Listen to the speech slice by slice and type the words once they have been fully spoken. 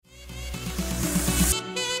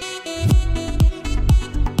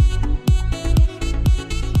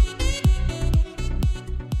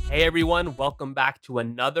Hey everyone, welcome back to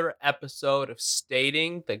another episode of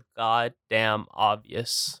Stating the Goddamn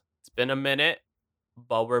Obvious. It's been a minute,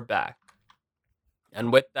 but we're back.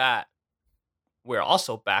 And with that, we're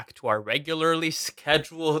also back to our regularly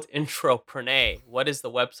scheduled intro. Pranay, what is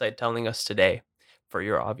the website telling us today for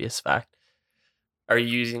your obvious fact? Are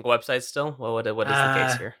you using a website still? What is the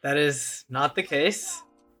case here? That is not the case.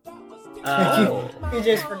 You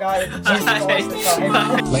just forgot it. Jesus lost the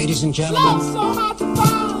time. Ladies and gentlemen,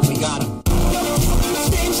 we got him.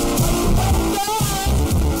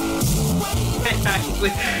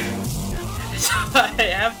 Actually, I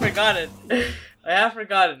have forgotten.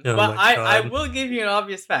 Oh but my I God. will give you an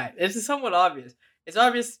obvious fact. It's somewhat obvious. It's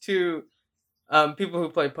obvious to people who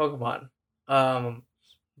play Pokemon.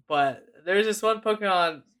 But there's this one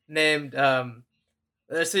Pokemon named so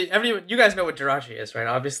you guys know what Jirachi is, right?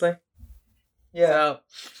 Obviously. Yeah. So,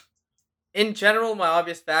 in general, my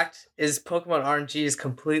obvious fact is Pokemon RNG is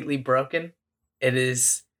completely broken. It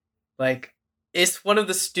is, it's one of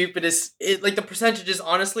the stupidest, the percentages,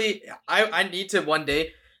 honestly, I need to one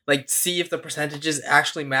day, see if the percentages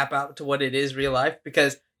actually map out to what it is real life,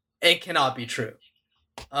 because it cannot be true.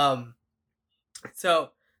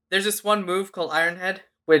 So, there's this one move called Iron Head,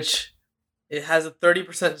 which it has a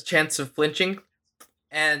 30% chance of flinching,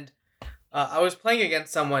 and I was playing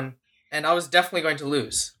against someone, and I was definitely going to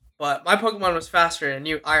lose. But my Pokemon was faster and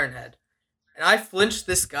knew Iron Head. And I flinched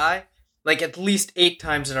this guy at least 8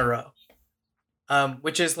 times in a row.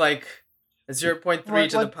 Which is a 0.3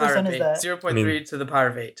 to the What power of percent is 8. that? 0.3 to the power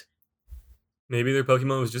of 8. Maybe their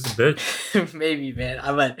Pokemon was just a bitch. Maybe, man.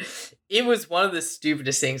 It was one of the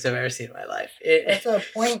stupidest things I've ever seen in my life. That's a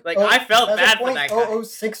point. I felt bad for that guy.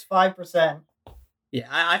 0.0065%. Yeah,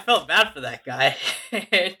 I felt bad for that guy.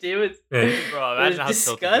 It was... Bro, imagine how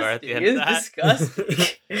tilted you are at the end of that. Disgusting.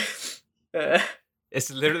 It's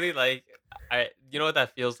literally you know what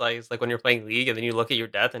that feels like? It's like when you're playing League and then you look at your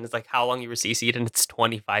death and it's like how long you were CC'd and it's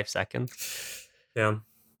 25 seconds. Yeah.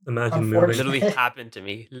 Imagine Unfortunately.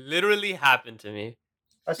 moving. Literally happened to me.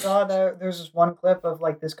 I saw there's this one clip of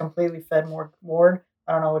this completely fed Mord.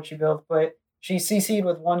 I don't know what she built, but she CC'd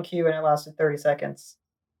with 1 Q and it lasted 30 seconds.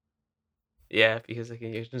 Yeah, because you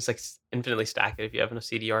can just infinitely stack it if you have enough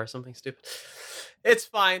CDR or something stupid. It's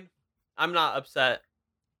fine. I'm not upset.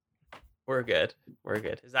 We're good.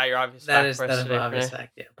 Is that your obvious That fact is for us today, my obvious Pranay?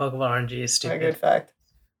 fact. Yeah, Pokemon RNG is A stupid. good fact.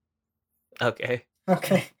 Okay.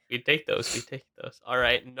 Okay. We take those. All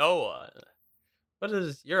right, Noah. What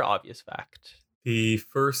is your obvious fact? The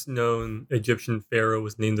first known Egyptian pharaoh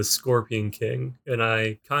was named the Scorpion King, and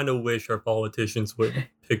I kind of wish our politicians would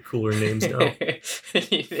pick cooler names now.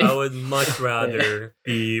 I would much rather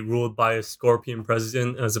be ruled by a scorpion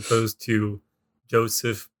president as opposed to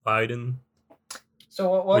Joseph Biden. So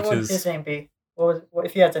what Which would is- his name be? What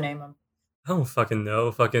if you had to name him? I don't fucking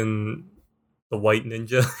know. Fucking the White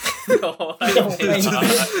Ninja. No,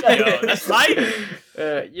 Yo, that's right.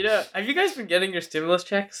 Have you guys been getting your stimulus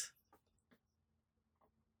checks?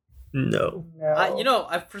 No.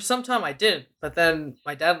 No. For some time I didn't, but then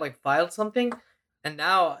my dad filed something, and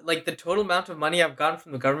now the total amount of money I've gotten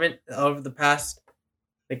from the government over the past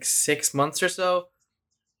 6 months or so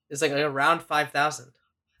is around 5,000.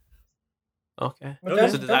 Okay. But So don't-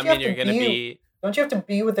 does don't that you have mean you're to gonna be- be? Don't you have to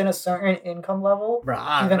be within a certain income level? Bro,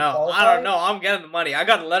 I don't Even know. qualify? I'm getting the money. I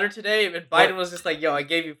got a letter today, and Biden was just yo, I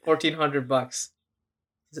gave you $1,400.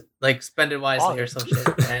 Spend it wisely or some shit.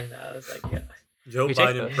 And I was yeah. Joe We take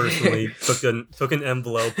Biden those. personally took an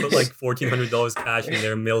envelope, put $1,400 cash in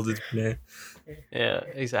there, and mailed it to me. Yeah,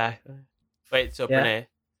 exactly. Wait, so Yeah. Pranay,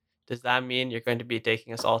 does that mean you're going to be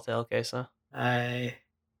taking us all to El Queso?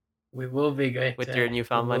 We will be going With to, your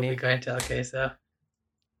newfound we will money? be going to El Queso.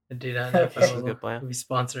 I do not know if This I is a will good plan. be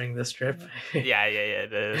sponsoring this trip. Yeah,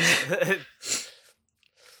 it is.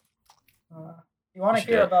 You want We to should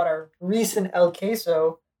hear go. about our recent El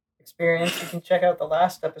Queso experience? You can check out the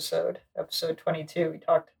last episode 22. We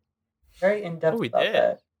talked very in depth Oh, we about did.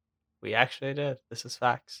 that. We actually did. This is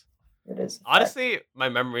facts. It is a fact. Honestly, my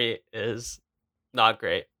memory is not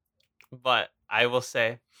great, but I will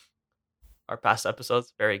say our past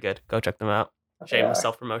episodes very good. Go check them out. They Shameless are.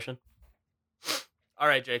 self promotion. All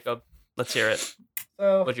right, Jacob, let's hear it.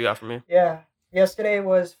 So What you got for me? yeah, yesterday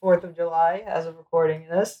was 4th of July as of recording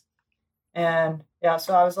this, and yeah,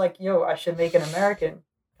 so I was like, yo, I should make an American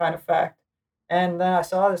kind of fact, and then I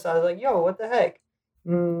saw this, I was like, yo, what the heck?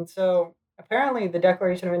 So apparently, the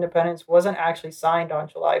Declaration of Independence wasn't actually signed on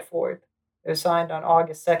July 4th. It was signed on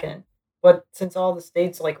August 2nd. But since all the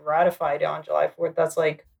states ratified it on July 4th, that's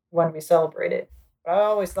when we celebrate it. But I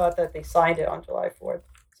always thought that they signed it on July 4th.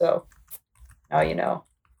 So now you know.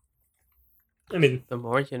 I mean, The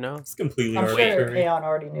more you know. it's completely I'm sure arbitrary. Aeon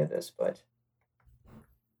already knew this, but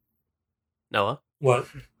Noah, What?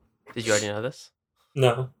 did you already know this?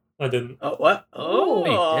 No, I didn't. Oh, what? Oh,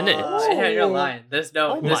 you didn't. Yeah, you're Ooh. lying. There's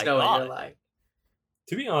Oh no my way you're God. lying.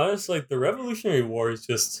 To be honest, like the Revolutionary War is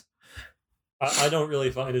just, I don't really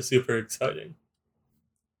find it super exciting.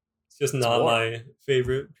 It's just It's not war. my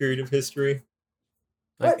favorite period of history.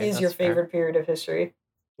 what Okay, is your that's fair. favorite period of history?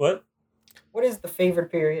 What? What is the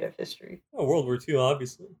favorite period of history? Oh, World War II,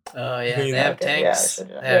 obviously. Oh yeah, I mean, they have okay, yeah, I tanks. should've-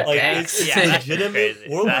 They have Like, tanks. it's Yeah, that's legitimate. crazy.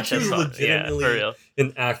 World War That's II is just fun. legitimately Yeah, for real.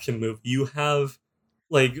 an action movie. You have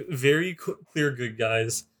like very clear good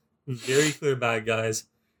guys, very clear bad guys,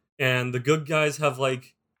 and the good guys have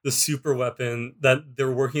like the super weapon that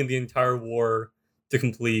they're working the entire war to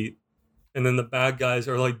complete, and then the bad guys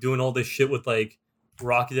are like doing all this shit with like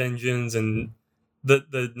rocket engines, and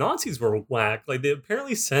the Nazis were whack. Like they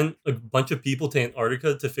apparently sent a bunch of people to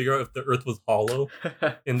Antarctica to figure out if the Earth was hollow,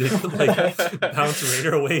 and they could like bounce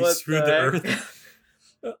radar waves What through the heck?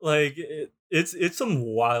 Earth. Like it's some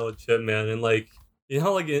wild shit, man. And like you know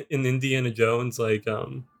how like in Indiana Jones, like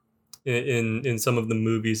in some of the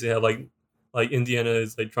movies they have like Indiana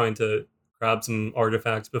is like trying to grab some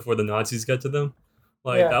artifacts before the Nazis get to them.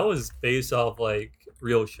 Like Yeah. that was based off like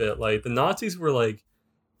real shit. Like the Nazis were like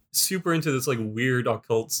super into this like weird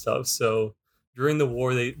occult stuff. So during the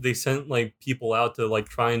war they sent like people out to like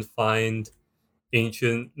try and find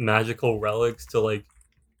ancient magical relics to like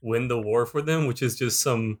win the war for them, which is just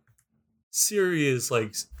some serious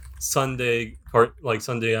like Sunday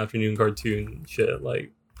Sunday afternoon cartoon shit.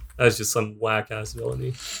 Like that's just some whack ass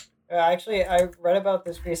villainy. Actually, I read about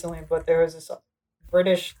this recently, but there was this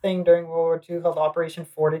British thing during World War II called Operation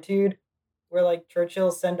Fortitude, where like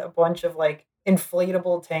Churchill sent a bunch of like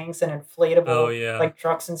inflatable tanks and inflatable Oh, yeah. like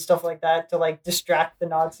trucks and stuff like that to like distract the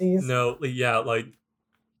Nazis. No, like, yeah, like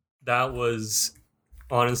that was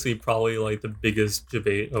honestly probably like the biggest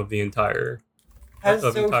debate of the entire That's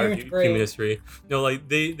of so entire huge, human brain. history. No, like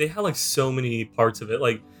they had like so many parts of it.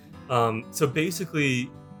 Like, so basically,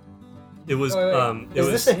 it was Wait. it Is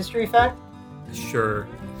was this a history fact? sure.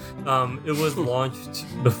 It was launched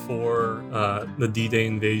before the D-Day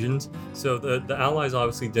invasions, so the Allies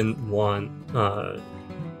obviously didn't want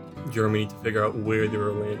Germany to figure out where they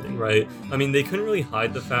were landing, right? I mean, they couldn't really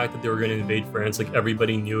hide the fact that they were going to invade France. Like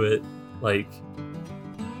everybody knew it. Like,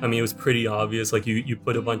 I mean, it was pretty obvious. Like you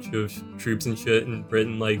put a bunch of troops and shit in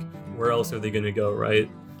Britain. Like, where else are they going to go, right?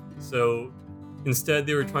 So instead,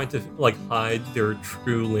 they were trying to like hide their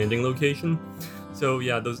true landing location. So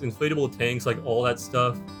yeah, those inflatable tanks, like all that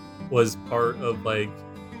stuff, was part of like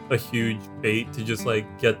a huge bait to just like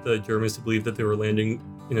get the Germans to believe that they were landing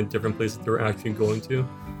in a different place that they were actually going to.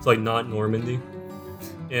 It's like not Normandy.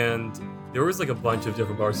 And there was like a bunch of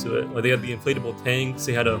different parts to it. Like they had the inflatable tanks.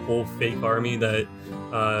 They had a whole fake army that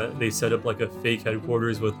they set up like a fake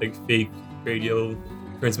headquarters with like fake radio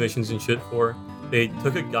transmissions and shit for. They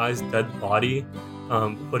took a guy's dead body,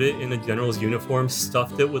 put it in a general's uniform,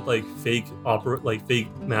 stuffed it with like fake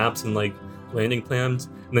fake maps and like landing plans,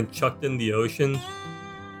 and then chucked it in the ocean.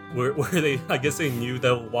 Where they, I guess they knew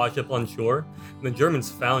that would wash up on shore. And the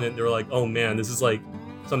Germans found it and they were like, oh man, this is like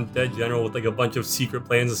some dead general with like a bunch of secret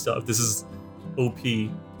plans and stuff. This is OP.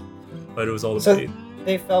 But it was all the So- bait.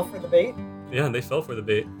 They fell for the bait. Yeah, they fell for the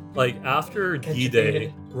bait. Like after D-Day,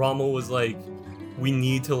 Educated. Rommel was like, we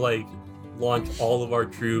need to like launch all of our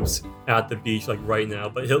troops at the beach like right now.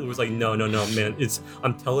 But Hitler was like, no, man.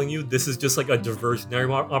 I'm telling you, this is just like a diversionary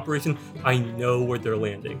operation. I know where they're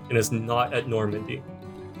landing, and it's not at Normandy.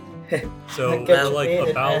 So That gets for like baited,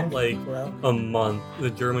 about man. like Well, a month, the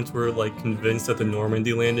Germans were like convinced that the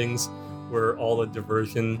Normandy landings were all a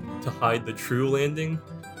diversion to hide the true landing,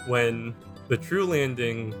 when the true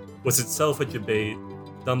landing was itself a debate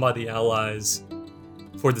done by the Allies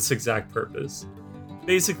for this exact purpose.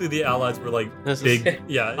 Basically, the Allies were like This is big,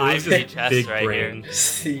 yeah, it was 5G just chess big right brain.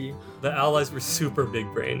 see. The Allies were super big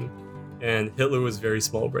brain, and Hitler was very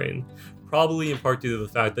small brain. Probably in part due to the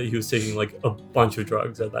fact that he was taking like a bunch of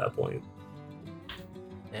drugs at that point.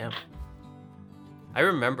 Damn. I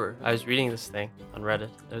remember I was reading this thing on Reddit.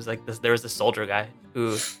 There was like this. There was this soldier guy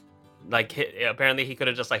who, like, apparently he could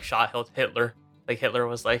have just like shot Hitler. Like Hitler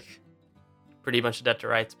was like pretty much dead to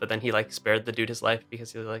rights, but then he like spared the dude his life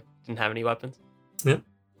because he like didn't have any weapons.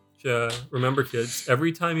 Remember, kids,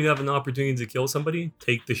 every time you have an opportunity to kill somebody,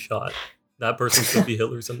 take the shot. That person could be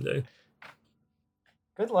Hitler someday.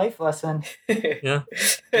 Good life lesson. Yeah.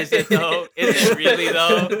 Is it though? Is it really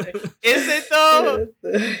though? Is it though?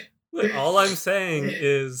 Look, all I'm saying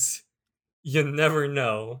is, you never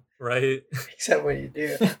know, right? Except when you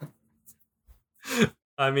do.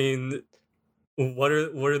 I mean, what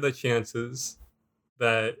are the chances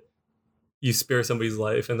that you spare somebody's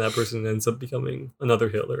life and that person ends up becoming another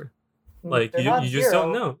Hitler. Like They're you not just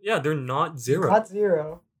don't zero. know. Yeah, they're not zero. Not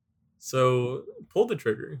zero. So pull the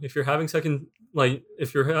trigger if you're having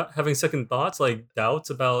having second thoughts, like doubts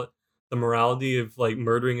about the morality of like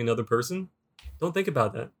murdering another person. Don't think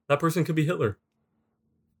about that. That person could be Hitler.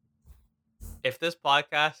 If this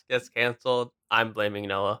podcast gets canceled, I'm blaming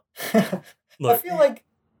Noah. I Look, feel like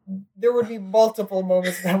there would be multiple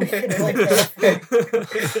moments that we could like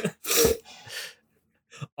that.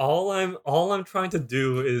 all I'm trying to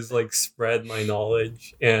do is like spread my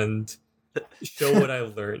knowledge and show what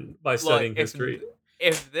I've learned by studying history.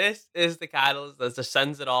 If this is the catalyst that just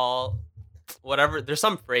sends it all, whatever, there's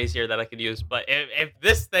some phrase here that I could use, but if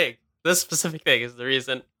this specific thing is the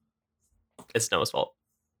reason, it's Noah's fault.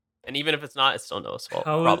 And even if it's not, it's still Noah's fault.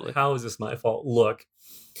 Probably. How is this my fault? Look,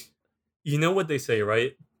 you know what they say,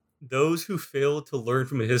 right? Those who fail to learn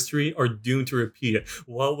from history are doomed to repeat it.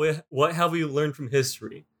 What have we learned from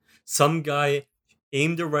history? Some guy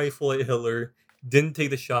aimed a rifle at Hitler, didn't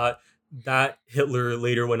take the shot. That Hitler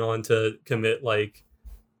later went on to commit like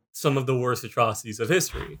some of the worst atrocities of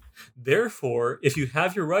history. Therefore, if you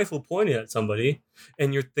have your rifle pointed at somebody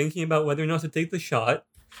and you're thinking about whether or not to take the shot,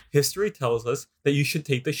 history tells us that you should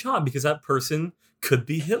take the shot because that person could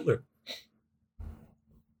be Hitler.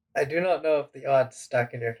 I do not know if the odds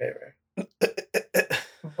stack in your favor.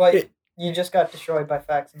 But you just got destroyed by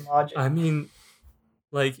facts and logic. I mean,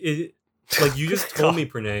 like you just told me,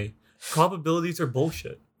 Pranay, probabilities are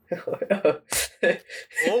bullshit. Oh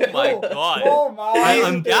my god. Oh my!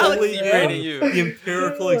 I'm Galaxy totally rating giving you. the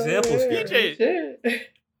empirical examples here. PJ.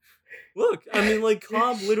 Look, I mean, like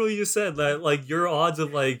Cobb literally just said that, like your odds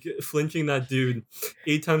of like flinching that dude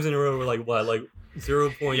 8 times in a row were like what, like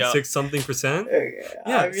 0.6 something percent.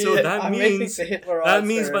 Yeah, I mean, so that I'm means making the Hitler that odds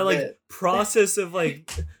means are by a like bit- process of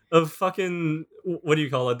like of fucking what do you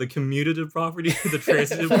call it? The commutative property, the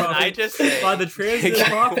transitive property. I just say, By the transitive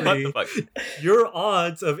property, what the fuck? your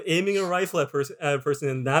odds of aiming a rifle at a person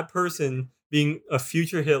and that person being a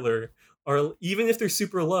future Hitler are, even if they're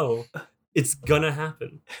super low, it's gonna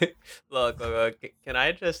happen. Look, can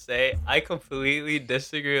I just say I completely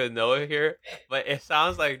disagree with Noah here, but it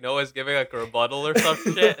sounds like Noah's giving like a rebuttal or some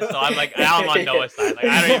shit. So I'm like, I'm on Noah's side. Like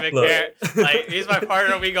I don't even Look. care. Like he's my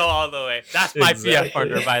partner. We go all the way. That's my Exactly. PF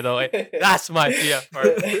partner, by the way. That's my PF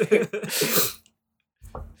partner.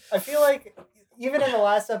 I feel like even in the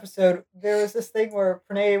last episode, there was this thing where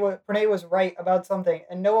Pranay was right about something,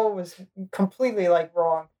 and Noah was completely like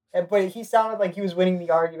wrong. But he sounded like he was winning the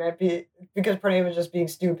argument because Pranay was just being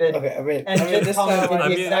stupid. Okay, I mean, And just this commented time,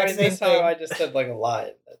 the exact same this time thing. I just said like a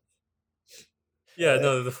lie. Yeah,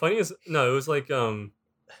 no, the funniest, no, it was like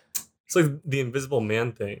it's like the Invisible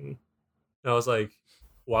Man thing. And I was like,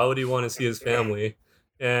 why would he want to see his family?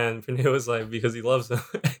 And Pranay was like, because he loves them.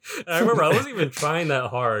 And I remember I wasn't even trying that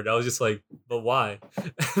hard. I was just like, but why?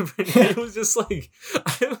 And Pranay was just like,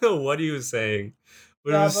 I don't know what he was saying,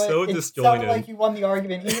 but it was so it disjointed. sounded like you won the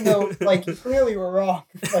argument, even though like you clearly were wrong.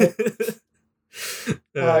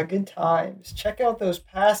 But, good times. Check out those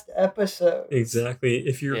past episodes. Exactly.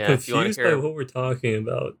 If you're Yeah, if you wanna confused hear- by what we're talking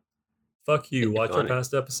about, fuck you. If Watch you our wanna-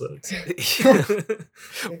 past episodes.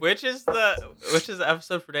 which is the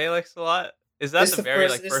episode Pranay likes a lot? Is that It's the very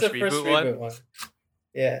like it's first the reboot one?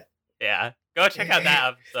 Yeah. Yeah. Go check out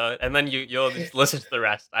that episode, and then you'll just listen to the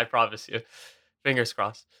rest. I promise you. Fingers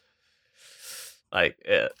crossed. Like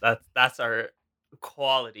yeah, that's our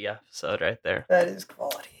quality episode right there. That is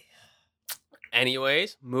quality.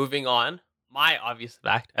 Anyways, moving on. My obvious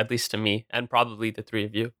fact, at least to me, and probably the three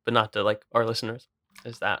of you, but not to like our listeners,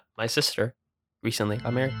 is that my sister recently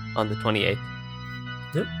got married on the 28th.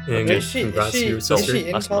 Yep. And congrats to your is sister. she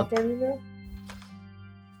in Last month. California now?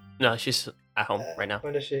 No, she's at home right now.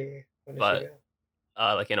 When does she But-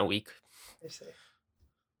 go? Like in a week, I see.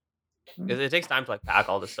 because it takes time to like pack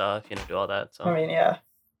all the stuff, do all that. So I mean, yeah.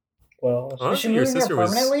 Well, Huh? Is she Honestly, your moving here sister was-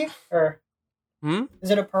 permanently, or Hmm? is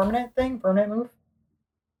it a permanent thing? Permanent move?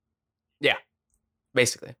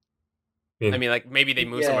 basically. Yeah. I mean, like maybe they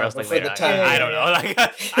move Yeah, somewhere else but like for later. the time I being, don't know. yeah.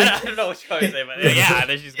 Like I don't know what you're going to say, but yeah,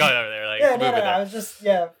 then she's going over there. Like Yeah, no, moving no, there. I was just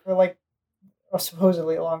for like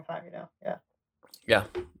supposedly a long time, Yeah.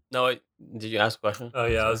 No, did you ask a question? Oh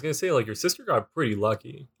yeah, I was gonna say like your sister got pretty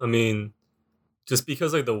lucky. I mean, just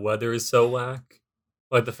because like the weather is so whack,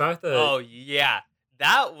 like the fact that Oh yeah,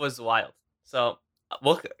 that was wild. So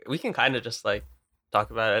we can kind of just like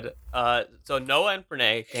talk about it. So Noah and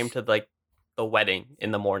Pranay came to like the wedding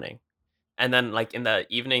in the morning, and then like in the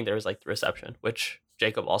evening there was like the reception, which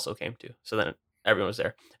Jacob also came to. So then everyone was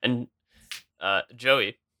there, and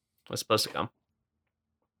Joey was supposed to come,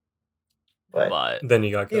 But but then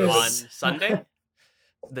you got He was- on ghosts. Sunday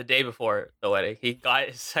the day before the wedding, he got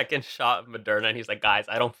his second shot of Moderna, and he's like, "Guys,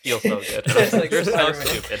 I don't feel so good." And I was like, "You're so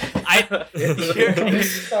stupid."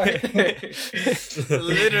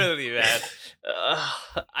 Literally, man.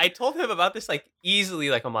 I told him about this like easily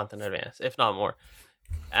like a month in advance, if not more.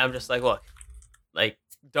 And I'm just like, look, like,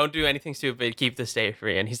 don't do anything stupid. Keep the day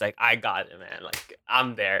free. And he's like, I got it, man. Like,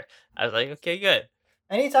 I'm there. I was like, okay, good.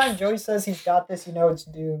 Anytime Joey says he's got this, you know it's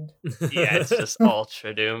doomed. Yeah, it's just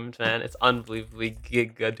ultra doomed, man. It's unbelievably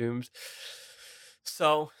giga doomed.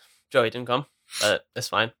 So Joey didn't come, but it's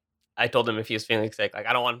fine. I told him if he was feeling sick, like,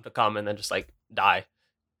 I don't want him to come and then just like die.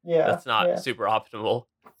 Yeah. That's not super optimal.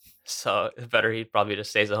 So it's better he probably just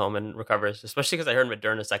stays at home and recovers, especially because I heard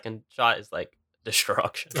Moderna's second shot is like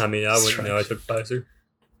destruction. I mean, I wouldn't know. I took Pfizer.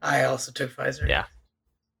 I also took Pfizer. Yeah.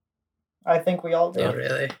 I think we all did. Oh,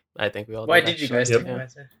 really? I think we all Why did did you guys actually. take Yeah.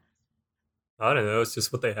 Pfizer? I don't know. It's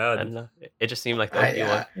just what they I had. don't know. It just seemed like the OP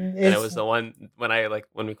one. And it was the one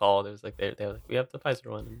when we called, it was like they were like, we have the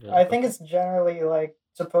Pfizer one. And I think it's generally like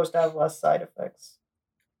supposed to have less side effects.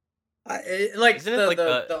 Isn't it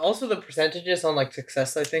like also the percentages on like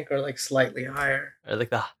success, I think, are like slightly higher. or like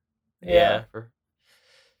the Yeah.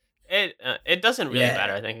 it doesn't really Yeah.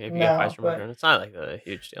 matter. I think if you No, get Pfizer, but- Moderna, it's not like a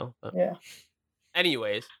huge deal. But Yeah.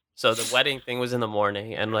 anyways, so the wedding thing was in the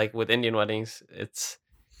morning, and like with Indian weddings, it's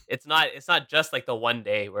not just like the one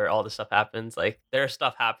day where all this stuff happens. Like there's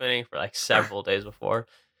stuff happening for like several days before.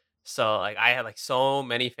 So like I had like so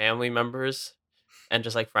many family members and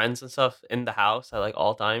just like friends and stuff in the house at like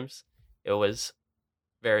all times. It was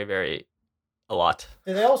very, very a lot.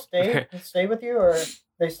 Did they all stay with you, or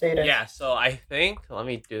they stayed in? Yeah, so I think let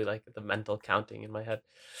me do like the mental counting in my head.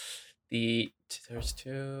 There's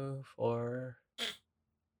 2, 4,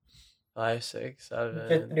 5, 6, 7.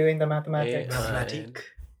 Just doing the mathematics. 8, 9.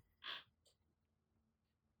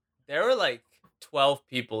 There were like 12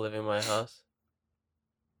 people living in my house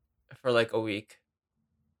for like a week.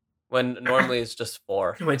 When normally it's just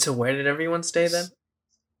 4. Wait, so where did everyone stay then?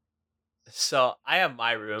 So I have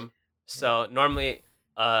my room. So normally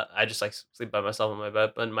I just like sleep by myself in my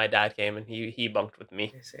bed, but my dad came and he bunked with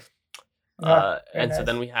me. I see. Yeah, very And so nice.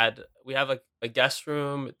 then we have a guest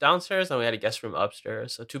room downstairs and we had a guest room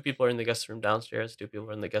upstairs. So 2 people are in the guest room downstairs, 2 people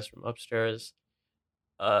are in the guest room upstairs.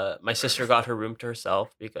 My sister got her room to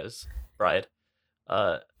herself because bride.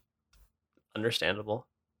 Understandable.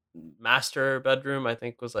 Master bedroom I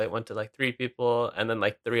think was like went to like 3 people, and then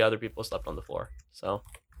like 3 other people slept on the floor. So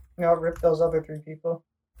You know, rip those other 3 people.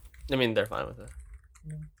 I mean they're fine with it.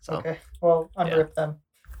 So Okay. Well, unrip them.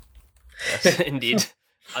 yes, indeed.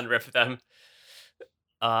 Unrip them.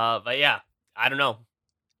 But yeah, I don't know.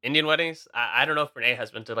 Indian weddings, I don't know if Renee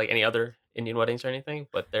has been to like any other Indian weddings or anything,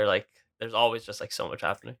 but they're like there's always just like so much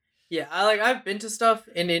happening. Yeah, I've been to stuff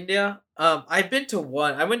in India. I've been to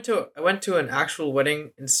one. I went to an actual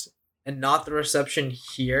wedding and not the reception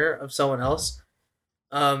here of someone else.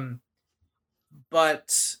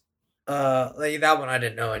 But like that one I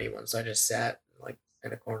didn't know anyone, so I just sat like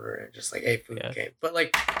in a corner and just like ate food and came. But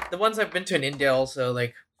like the ones I've been to in India also,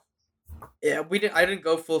 like yeah, I didn't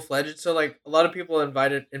go full fledged. So like a lot of people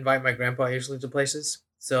invite my grandpa usually to places.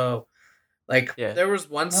 So like there was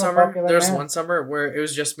one summer where it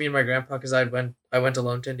was just me and my grandpa because I went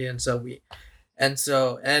alone to India, and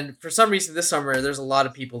for some reason this summer there's a lot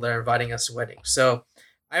of people that are inviting us to weddings. So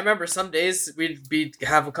I remember some days we'd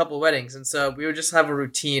have a couple of weddings, and so we would just have a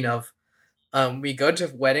routine of we go to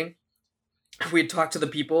a wedding, we'd talk to the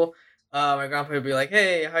people. My grandpa would be like,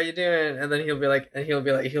 "Hey, how you doing?" And then he'll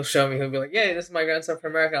he'll show me. He'll be like, "Hey, this is my grandson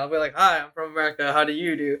from America." I'll be like, "Hi, I'm from America. How do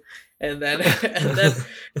you do?" And then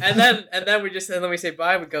and then we say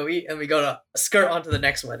bye. We go eat, and we go to skirt on to the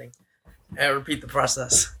next wedding, and repeat the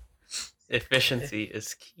process. Efficiency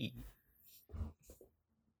is key.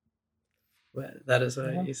 But that is what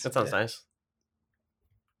I used. That sounds nice.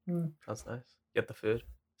 Hmm. Sounds nice. Get the food,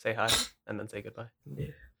 say hi, and then say goodbye. Yeah.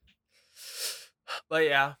 But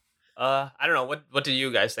yeah. I don't know. What did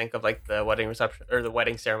you guys think of like the wedding reception or the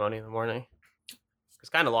wedding ceremony in the morning? It's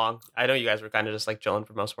kind of long. I know you guys were kind of just like chilling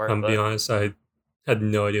for the most part. I'm being honest, I had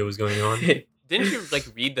no idea what was going on. Didn't you like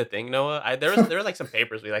read the thing, Noah? There were like some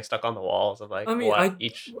papers we like stuck on the walls of like I mean, what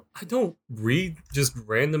I don't read just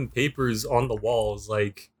random papers on the walls.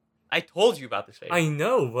 Like I told you about this paper. I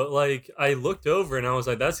know, but like I looked over and I was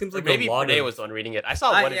like, that seems like maybe a lot Renee of. was the one reading it. I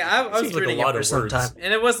saw one. I was seems like a reading lot it for of some words. time,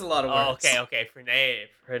 and it was a lot of Oh, words. okay. Renee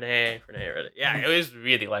read it. Yeah, it was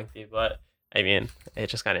really lengthy, but I mean, it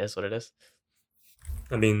just kind of is what it is.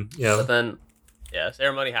 I mean, yeah. But then, yeah,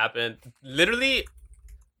 ceremony happened. Literally,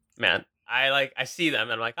 man, I see them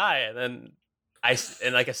and I'm like, hi, and then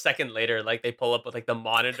and like a second later, like they pull up with like the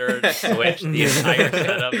monitor switch, the entire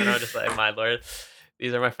setup, and I'm just like, my lord,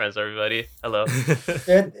 These are my friends, everybody. Hello.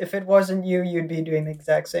 If it wasn't you, you'd be doing the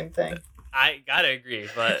exact same thing. I gotta agree,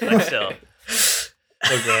 but like, still.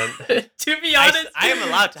 Okay. To be honest, I am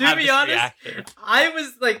allowed to have be this honest, reaction. I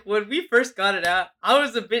was like, when we first got it out, I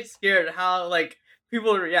was a bit scared how like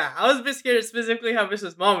people would react. I was a bit scared specifically how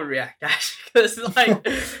Mrs. Mom would react, actually, because like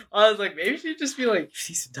I was like, maybe she'd just be like,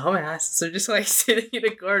 these dumbasses are just like sitting in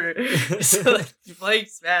a corner, just like playing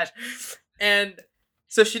Smash, and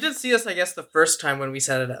so she did see us, I guess, the first time when we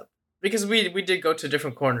set it up because we did go to a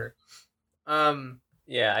different corner.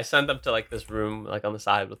 Yeah, I sent them to like this room, like on the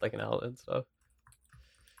side with like an outlet and stuff.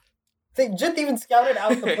 Jit even scouted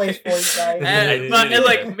out the place for you guys. But at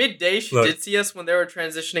like midday, she Look. did see us when they were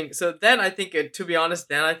transitioning. So then I think, to be honest,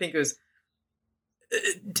 then I think it was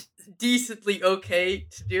decently okay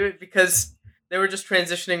to do it because they were just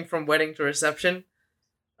transitioning from wedding to reception.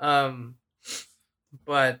 But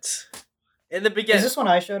in the beginning, Is this when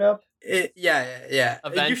I showed up? yeah.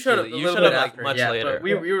 You showed up a Eventually. You little showed bit up, like, after, much yeah, later. but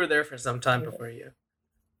we were there for some time Yeah. before you.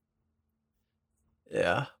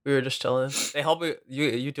 Yeah, we were just chilling. They helped me.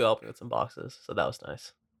 You two helped me with some boxes, so that was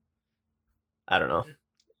nice. I don't know.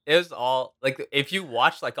 It was all like if you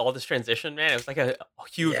watch like all this transition, man, it was like a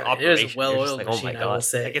huge Yeah, it was a operation. You're just well-oiled like, oh my machine, I will god,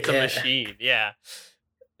 say, like it's a yeah. machine. Yeah,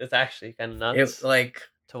 it's actually kind of nuts It like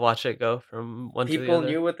to watch it go from one to the people other.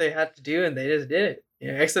 knew what they had to do and they just did it.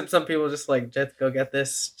 Yeah, except some people just like, Jeth, go get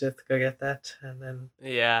this, Jeth, go get that, and then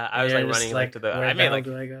Yeah, I was you're like just running like to the. where I the made hell like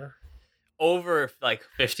do I go? over like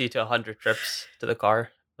 50 to 100 trips to the car,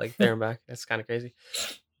 like there and back. It's kind of crazy,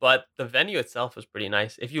 but the venue itself was pretty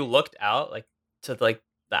nice. If you looked out like to like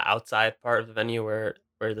the outside part of the venue where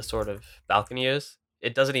the sort of balcony is,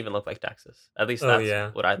 it doesn't even look like Texas. At least Oh, that's yeah.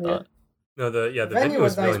 what I thought. No, the The venue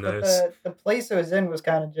was really but nice. the place it was in was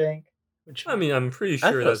kind of jank. Which I mean, I'm pretty I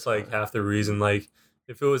sure thought that's so. like half the reason. Like,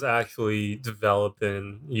 if it was actually developed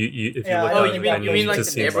and if you Yeah, look I oh, out don't at you the think mean venue, you mean it like just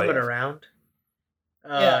the seems neighborhood like around?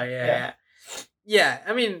 Oh Yeah, yeah.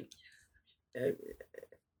 I mean,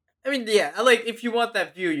 yeah. Like if you want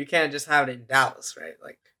that view, you can't just have it in Dallas, right?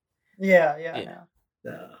 Like, Yeah. Yeah.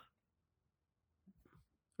 no.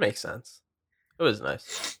 Makes sense. It was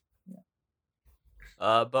nice.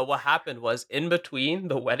 But what happened was in between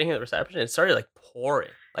the wedding and the reception, it started like pouring,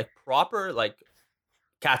 like proper like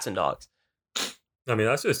cats and dogs. I mean,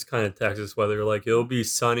 that's just kind of Texas weather. Like, it'll be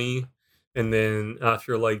sunny, and then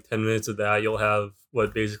after like 10 minutes of that, you'll have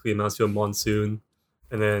what basically amounts to a monsoon,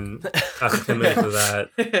 and then after 10 minutes of that,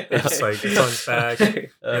 it's like sun's back, and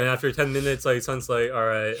then after 10 minutes, like sun's like, all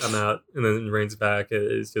right, I'm out, and then it rains back.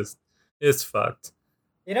 It's fucked.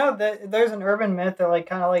 You know, there's an urban myth that like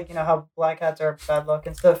kind of like how black hats are bad luck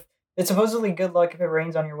and stuff. It's supposedly good luck if it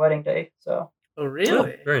rains on your wedding day. So Oh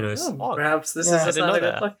really? Very nice. Oh, Perhaps this Yeah. is I a didn't sign know of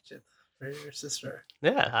good that. luck, Jeth, for your sister.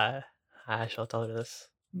 Yeah, I shall tell her this.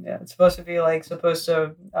 yeah, it's supposed to be like say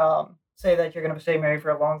that you're gonna stay married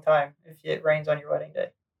for a long time if it rains on your wedding day.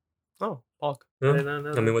 Oh, Pog. Yeah. I don't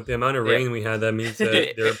know. I mean, with the amount of Yeah. rain we had, that means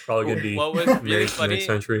that they're probably gonna be What was really married for the funny next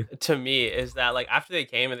century. to me is that like after they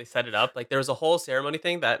came and they set it up, like there was a whole ceremony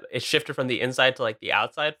thing that it shifted from the inside to like the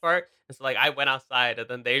outside part. And so like I went outside and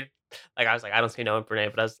then they like I was like I don't see Noah and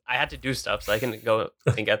Brene, but I had to do stuff so I can go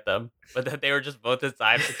and get them. But then they were just both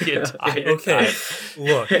inside for the entire Okay, time.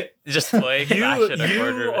 look, Just playing Smash and a you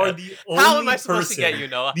quarter. are the only How am I supposed person, to get you,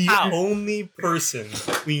 Noah? the How? only person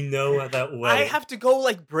we know at that I wedding. have to go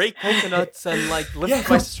like break coconuts and like lift Yeah,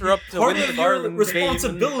 my sister up to Part win of the your garland game and all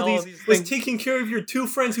responsibilities these was things. taking care of your two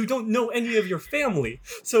friends who don't know any of your family.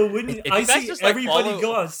 So when If I you guys see just, like, everybody follow-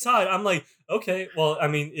 go outside, I'm like, okay, well, I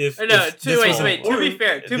mean, if No, if this was wait. To be important,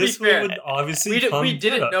 fair, this one would obviously we come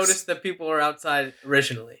didn't with us. notice that people were outside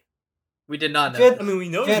originally. We did not Jed- notice. I mean, we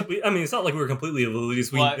noticed. I mean, it's not like we were completely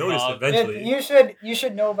oblivious. We What, noticed Rob? eventually. You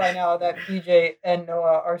should know by now that PJ and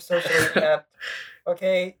Noah are socially inept.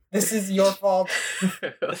 Okay, this is your fault.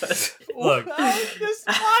 Look. How is this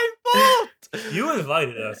my fault? You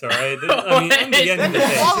invited us, all right? I mean, in the end of the Then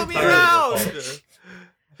day, follow it's me entirely your around. fault.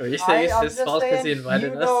 Are you saying it's I'm his just fault because he saying,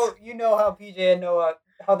 invited us? You know how PJ and Noah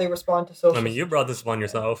how they respond to social. I mean, you brought this upon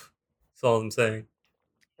yourself. That's all I'm saying.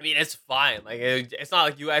 I mean, it's fine. Like, it's not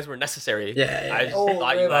like you guys were necessary. Yeah. I just Oh,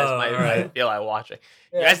 thought you guys really? might Alright. feel like watching.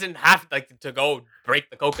 You Yeah. guys didn't have to go break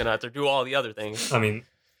the coconuts or do all the other things. I mean,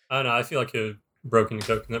 I don't know. I feel like you've broken the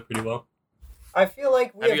coconut pretty well. I feel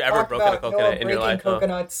like we Have have you ever talked broken a about coconut Noah in your breaking life, huh?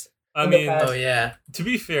 coconuts. I In the mean, past. Oh yeah. to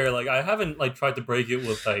be fair, like I haven't like tried to break it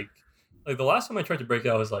with like the last time I tried to break it,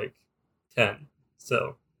 I was like 10.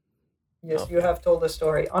 So Yes, Oh. you have told the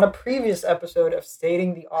story on a previous episode of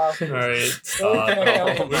Stating the Obvious. all right, Go stop. check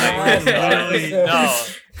out the Oh my last God. episode.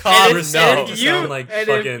 No. And We're if- starting and to you- sound like and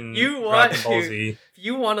if fucking you Dragon want Ball to- Z. If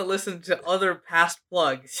you want to listen to other past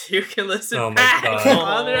plugs, you can listen Oh my back God. to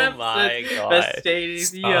other Oh my episodes God. of Stating the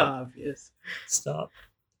Stop. Obvious. Stop.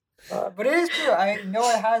 But it is true. I know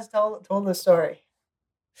it has told the story.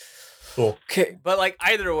 Cool. Okay, but like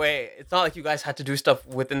either way, it's not like you guys had to do stuff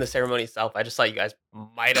within the ceremony itself. I just thought you guys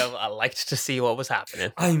might have liked to see what was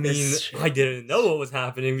happening. I mean, This shit. I didn't know what was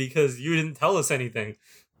happening because you didn't tell us anything.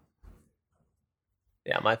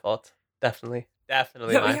 Yeah, my fault. Definitely my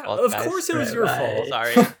fault. of guys. course it was Right, your right. fault.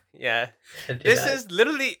 Sorry. Yeah, Can't do this that. is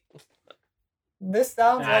literally. This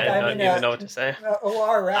sounds I like don't I'm in even know what to say. a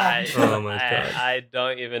OR round. Oh my God. I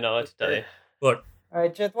don't even know what to tell you. Look, All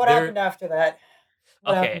right, Jith, what There- happened after that?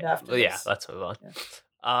 What Okay, happened after well, yeah, this? let's move on.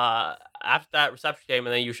 Yeah. After that reception came,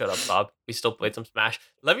 and then you showed up, Bob. We still played some Smash.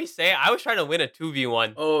 Let me say, I was trying to win a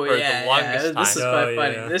 2v1 Oh for yeah, the longest yeah. This is time. Oh, quite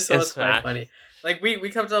funny. yeah. This In was quite Smash. funny. Like we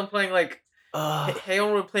kept on playing like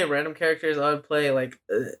Hayon would play random characters. I would play like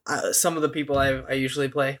some of the people I usually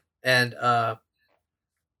play, and the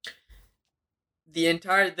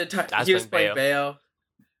time That's he was playing playing Bayo,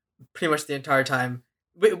 pretty much the entire time.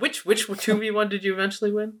 Which 2v1 did you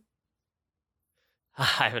eventually win?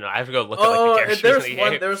 I don't know. I have to go look Oh, at like the there characters was in the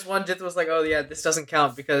one. game. There was one. Jith was like, "Oh yeah, this doesn't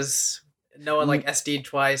count because no one like SD'd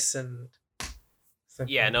twice and."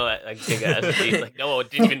 Yeah, no, like big ass. He's like, no,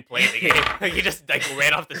 didn't even play the game. Like, he just like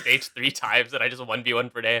ran off the stage 3 times, and I just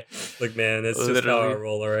 1v1 per day. look, man, it's just how I Literally.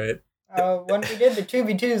 roll, alright? When we did the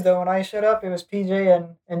 2v2s, though, when I showed up, it was PJ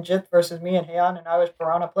and Jith versus me and Hayon, and I was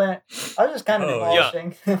Piranha Plant. I was just kind of Oh, yeah.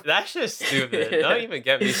 demolishing. That's just stupid. Don't even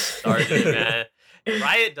get me started, man.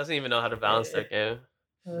 Riot doesn't even know how to balance their game.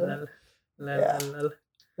 Lol, lol, Yeah. lol.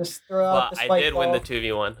 Just throw out But the I spike did ball. win the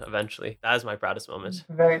 2v1 eventually. That is my proudest moment.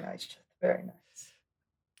 Very nice, Jith. Very nice.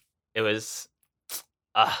 It was,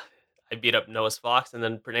 I beat up Noah's Fox, and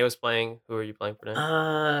then Pranay was playing. Who were you playing,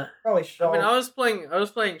 Pranay? Probably Shaw. I mean, I was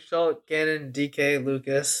playing Schultz, Ganon, DK,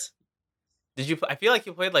 Lucas, Did you? I feel like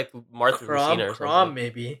you played like Martha Lucina or Crom,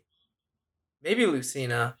 something. maybe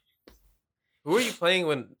Lucina. Who were you playing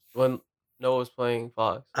when Noah was playing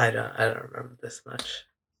Fox? I don't remember this much.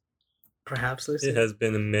 Perhaps It Lucina. has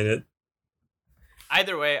been a minute.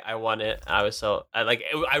 Either way, I won it. I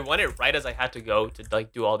won it right as I had to go to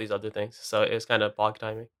like do all these other things. So it was kind of bog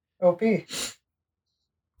timing. OP.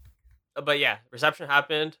 But yeah, reception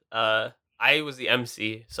happened. I was the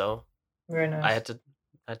MC, so Very nice. I had to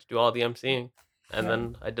do all the MCing, and Yeah.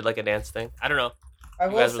 then I did like a dance thing. I don't know. I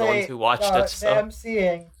You will guys were the ones say, who watched it, the so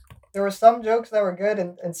MCing, there were some jokes that were good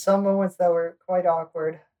and some moments that were quite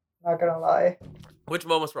awkward. Not gonna lie. which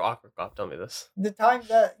moments were awkward? God, tell me this. The time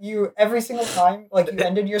that you, every single time, like you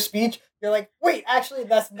ended your speech, you're like, wait, actually,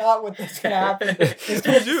 that's not what that's gonna happen. There's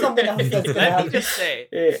gonna be Dude, something else that's gonna Let me happen. just say.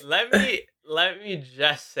 Yeah. Let me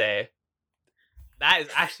just say. That is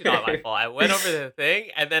actually not my fault. I went over the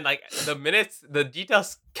thing, and then like the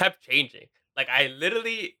details kept changing. Like I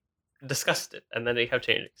literally discussed it, and then they kept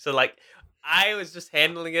changing. So like I was just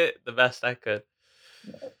handling it the best I could.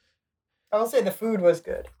 I will say the food was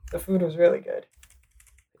good. The food was really good.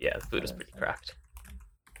 Yeah, the food was pretty cracked.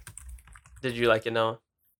 Did you like it, Noah?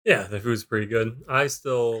 Yeah, the food's pretty good. I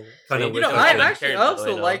still kind See, of you wish know, I could've actually cared, I by the way,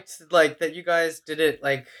 also Noah. liked like that you guys did it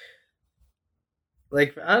like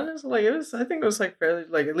honestly like it was I think it was like fairly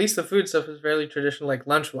like at least the food stuff was fairly traditional like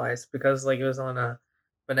lunch wise because like it was on a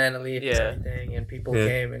banana leaf Yeah. and everything and people Yeah.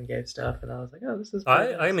 came and gave stuff and I was like, oh, this is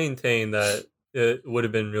pretty I nice. maintain that it would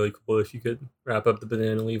have been really cool if you could wrap up the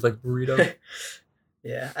banana leaf like burrito.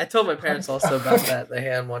 Yeah, I told my parents also about that. They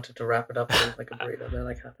had wanted to wrap it up with like a burrito. They're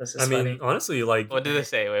like, oh, this is I mean, funny. honestly, like What did they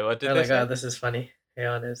say? Wait, what did They're they like, say? oh, this is funny.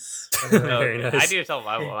 Aeon is. No, Very I nice. need to tell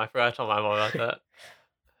my mom. I forgot to tell my mom about that.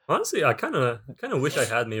 honestly, I kind of wish I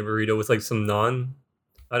had made a burrito with like some naan.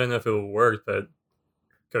 I don't know if it would work, but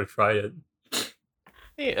could have tried it.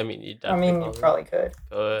 Yeah, I mean, you I definitely mean, you probably could.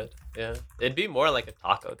 could. Yeah, it'd be more like a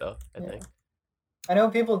taco though. I Yeah. think. I know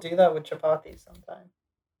people do that with chapatis sometimes.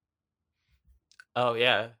 Oh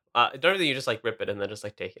yeah. Don't you just like rip it and then just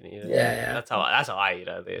like take it and eat it? Yeah, yeah. That's how I eat it,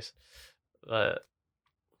 at least. But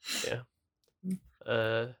yeah.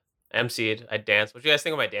 MC'd. I danced. What do you guys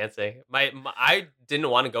think of my dancing? My I didn't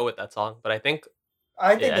want to go with that song, but I think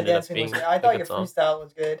I It think the ended up dancing was being good. I a thought good your song. freestyle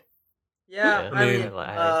was good. Yeah, Yeah. I I mean, mean,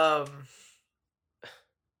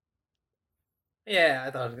 yeah,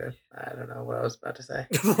 I thought it was good. I don't know what I was about to say.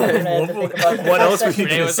 had to think about that. what else were you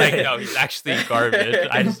Renee gonna was like, say? no, he's actually garbage.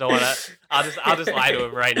 I just don't want to. I'll just lie to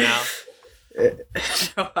him right now.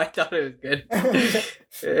 No, I thought it was good.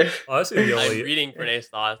 Honestly, the I'm only reading Renee's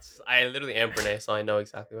thoughts. I literally am Renee, so I know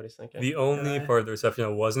exactly what he's thinking. the only part of the reception I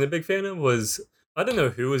wasn't a big fan of was I don't know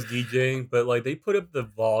who was DJing, but like they put up the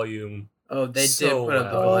volume Oh, they So did put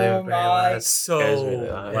up the loud. volume very Oh loud. my- So Guys really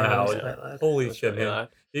loud. loud. Yeah, it was quite loud. Holy That's shit, really man. loud.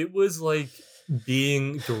 It was like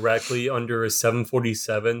being directly under a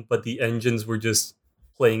 747, but the engines were just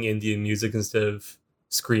playing Indian music instead of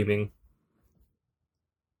screaming.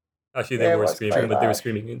 Actually, they Yeah, it were was screaming, quite but they were loud.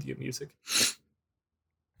 screaming Indian music.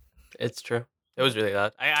 It's true. It was really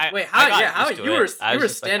loud. Wait, I how? got Yeah, how used to you it. were I you was were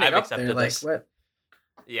just like, standing I've up there accepted like this. what?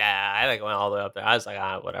 Yeah, I like went all the way up there. I was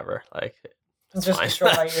like, whatever. Like, it's Just fine.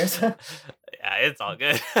 destroy my ears. Yeah, it's all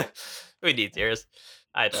good. We need tears.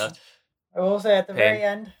 I don't. I will say at the Pain. very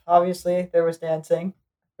end, obviously there was dancing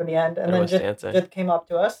for the end, and There then was dancing. Jit came up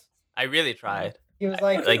to us. I really tried. He was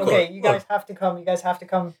like, Like, "Okay, you look. guys have to come. You guys have to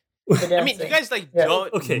come to dancing." I mean, you guys like Yeah.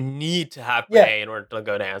 don't Okay. need to have Yeah. Renee in order to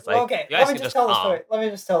go dance. Like, Well, okay, you guys let me can just tell the come. story. Let me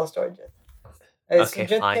just tell the story, Jit. Okay, So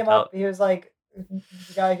Jit fine, came tell up. He was like, "You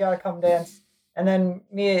gotta come dance." And then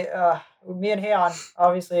me and Heian,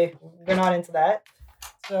 obviously, we're not into that.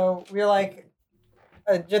 So we were like,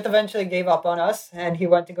 Jit eventually gave up on us, and he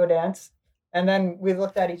went to go dance. And then we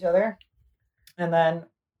looked at each other, and then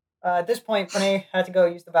at this point, Pranay had to go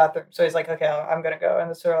use the bathroom. So he's like, "Okay, I'm gonna go."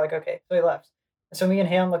 And so we're like, "Okay." So he left. And so me and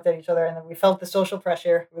Heian looked at each other, and then we felt the social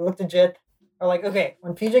pressure. We looked at Jit. We're like, "Okay,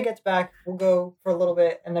 when PJ gets back, we'll go for a little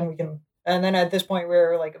bit, and then we can." And then at this point, we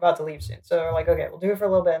were like about to leave soon. So we're like, "Okay, we'll do it for a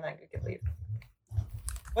little bit, and then we can leave."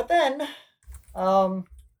 But then,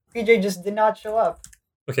 PJ just did not show up.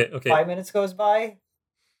 Okay. 5 minutes goes by.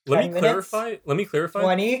 Let 10 me minutes? clarify. Let me clarify.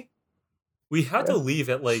 20. We had to Yeah. leave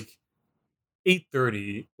at like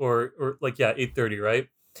 8:30 or like 8:30, right?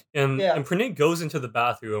 And Yeah. and Pranay goes into the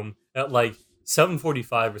bathroom at like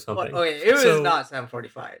 7:45 or something. Okay, it was So- not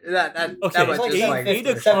 7:45. That Okay, was It was like just like 8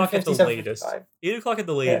 7:50, o'clock at the 7:50, latest. 7:55. 8 o'clock at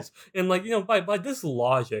the latest. And like, by this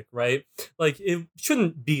logic, right? Like it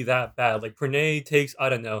shouldn't be that bad. Like Pranay takes, I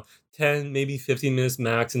don't know, 10, maybe 15 minutes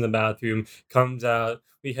max in the bathroom, comes out,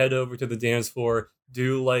 we head over to the dance floor,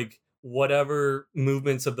 do like whatever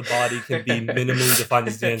movements of the body can be minimally defined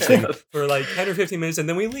as dancing for like 10 or 15 minutes, and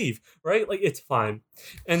then we leave, right? Like it's fine.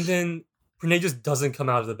 And then Pranay just doesn't come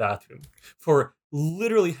out of the bathroom for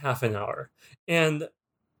literally half an hour. And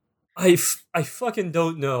I fucking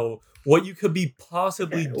don't know what you could be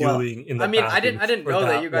possibly Okay, well, doing in the I mean, bathroom I didn't for know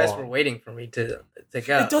that you guys long. were waiting for me to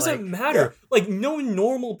go. It doesn't matter. Like no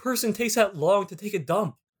normal person takes that long to take a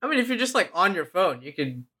dump. I mean, if you're just like on your phone, you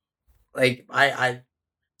could, like, I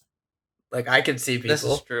can see people. This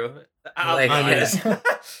is true. Like, I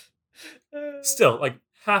mean, Still, like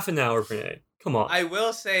half an hour, Pranay. Come on. I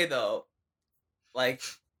will say though, like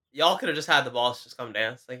y'all could have just had the boss just come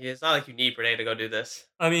dance. Like it's not like you need Renee to go do this.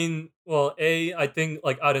 I mean, well, I think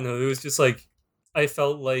like I don't know. It was just like I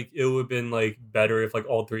felt like it would have been like better if like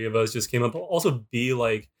all three of us just came up. Also, B,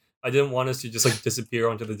 like I didn't want us to just like disappear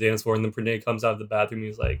onto the dance floor, and then Pranay comes out of the bathroom.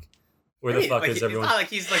 He's like, "Where the fuck like, is everyone?" It's not like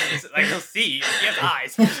he's like he'll see. He has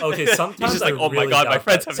eyes. Okay, sometimes he's just like, I oh my really god, my doubt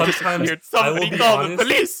friends that. have Sometimes disappeared. I will Somebody be call the honest,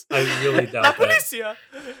 police. I really doubt La that.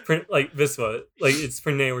 policia. Like Visva, like it's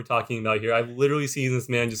Pranay we're talking about here. I've literally seen this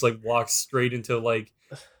man just like walk straight into like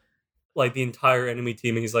the entire enemy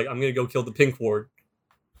team, and he's like, "I'm gonna go kill the pink ward."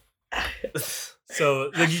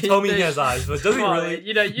 So like, you told me he has eyes, but does he Come on, really? man.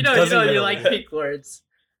 You know, doesn't you really. like pink lords.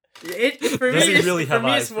 For Does me, he it's, really for have me,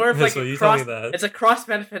 eyes? it's more of like Visva, a you tell me cross. that. It's a cross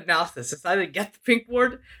benefit analysis. It's either get the pink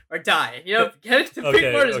ward or die. You know, getting the Okay,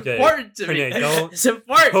 pink ward is okay. important to Pranay, me. don't- It's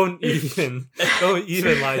important. Don't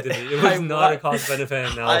even lie to me. It was I not a want- cost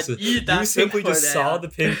benefit analysis. eat that You simply pink ward just saw out. the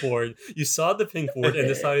pink board. You saw the pink board and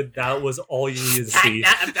decided that was all you needed to see.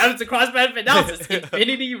 That was a cross benefit analysis.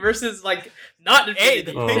 Infinity versus like not Hey,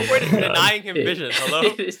 infinity. the Oh pink word is my God. denying him vision.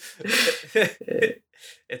 Hello.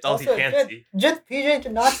 It's all he Also, can see. Just PJ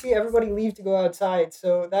did not see everybody leave to go outside,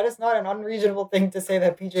 so that is not an unreasonable thing to say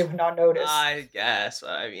that PJ would not notice. I guess.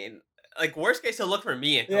 But I mean, like worst case, he'll look for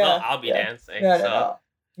me and he'll Yeah, know I'll be yeah. dancing. no, so. no.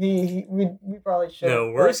 We probably should.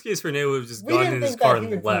 No, worst case Renee would have just We gone didn't in his think that car he and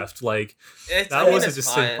would left. Like I that mean, was a it's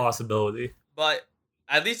distinct fine, possibility. But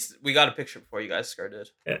at least we got a picture before you guys skirted.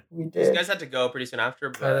 We You did. guys had to go pretty soon after,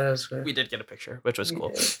 Oh, but that was great. we did get a picture, which was We cool.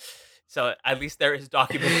 did. So at least there is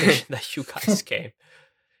documentation that you guys came.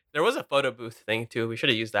 There was a photo booth thing too. We should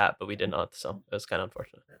have used that, but we did not. So it was kind of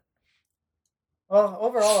unfortunate. Well,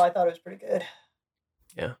 overall, I thought it was pretty good.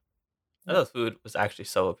 I thought the food was actually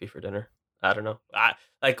so OP for dinner. I don't know.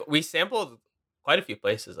 We sampled quite a few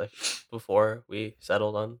places like before we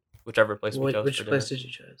settled on whichever place we chose Which for place dinner. did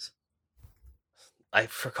you choose? I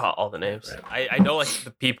forgot all the names. Right. I know like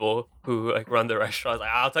the people who like run the restaurants.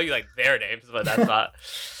 Like, I'll tell you like their names, but that's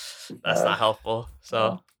not helpful.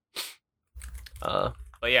 So,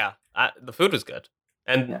 but yeah, the food was good,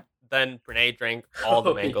 and Yeah. then Pranay drank all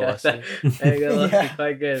the mango yeah, lassi. Mango lassi Yeah.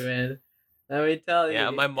 quite good, man. Let me tell you. Yeah,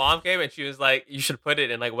 my mom came and she was like, "You should put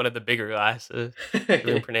it in like one of the bigger glasses."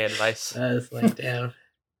 Giving Pranay advice. I was like, damn,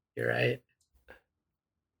 you're right.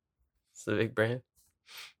 It's the big brand.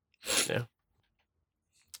 Yeah.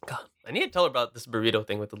 God, I need to tell her about this burrito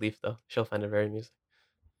thing with the leaf though. She'll find it very amusing.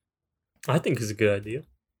 I think it's a good idea.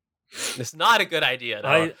 It's not a good idea.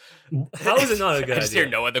 Though. How is it not a good I just hear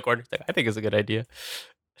idea? no in the corner. I think it's a good idea.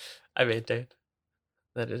 I maintain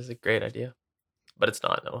that it is a great idea, but it's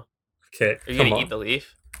not. Noah. Okay, Are you come gonna on. eat the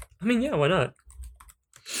leaf? I mean, yeah, why not?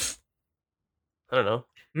 I don't know.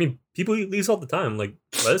 I mean, people eat leaves all the time. Like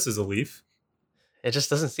lettuce is a leaf. It just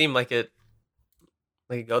doesn't seem like it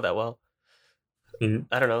go that well. I mean,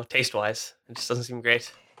 I don't know. Taste wise, it just doesn't seem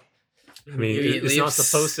great. I mean, You eat it's not leaves,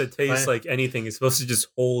 supposed to taste why- like anything. It's supposed to just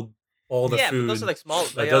hold all the Yeah, food. but those are like small,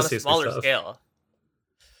 that like does on a taste like smaller stuff. scale.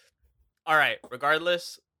 All right.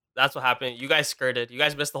 Regardless, that's what happened. You guys skirted. You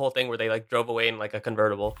guys missed the whole thing where they like drove away in like a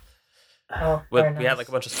convertible. Oh, With very we had nice. like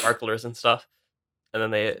a bunch of sparklers and stuff, and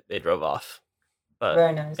then they drove off. But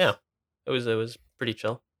Very nice. yeah. it was pretty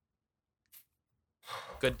chill.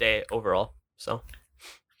 Good day overall. So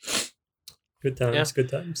Good times, Yeah. good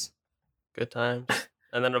times. good times.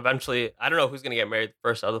 And then eventually, I don't know who's gonna get married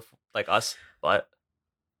first, out of like us, but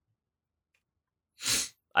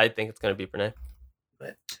I think it's gonna be Pranay.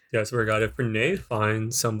 Yeah, I swear to God, if Renee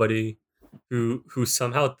finds somebody who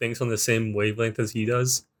somehow thinks on the same wavelength as he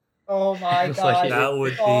does, Oh my It's god. like that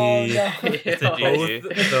would Oh, be no. It's a both GG.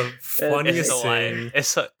 the funniest It's a lie. thing,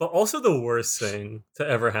 It's a, but also the worst thing to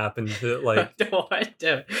ever happen to like to what?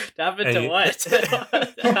 To happen to Any- what?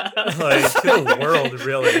 like to the world,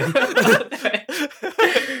 really.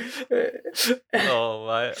 oh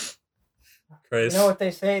my! You Christ. know what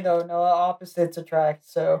they say though, no opposites attract,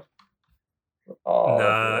 so oh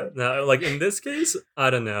Nah, boy. nah, like in this case, I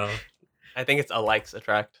don't know. I think it's a likes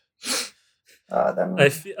attract.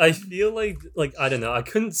 That I feel like I don't know. I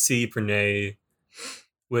couldn't see Pranay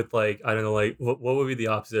with like I don't know, like what would be the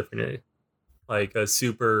opposite of Pranay? Like a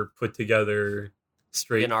super put together,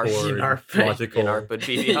 straightforward, Yanarp. logical. Yanarp would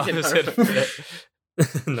be the opposite of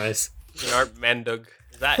it. Nice. Yanarp Mandug.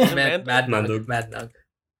 Is that is it Mad Mandug? Nug. Mandug. Mad Nug.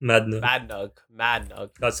 Madness. Mad Nug.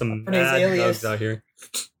 Got some Pranay's mad alias. nugs out here.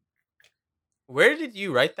 Where did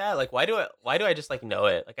you write that? Like, why do I just like know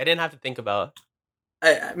it? Like, I didn't have to think about.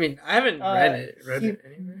 I mean, I haven't read it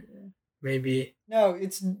anywhere. Maybe No,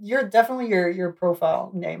 you're definitely your profile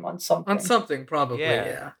name on something. on something, probably. Yeah.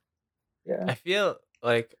 Yeah. Yeah. I feel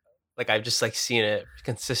like I've just like seen it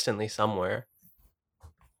consistently somewhere.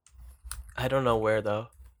 I don't know where though.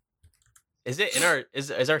 Is it in our is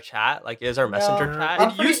our chat? Like, is our messenger No, chat? I'm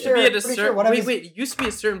It pretty used to sure- be at a pretty sure certain. one of his- Wait. It used to be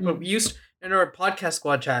a certain. But we used in our podcast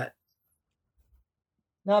squad chat.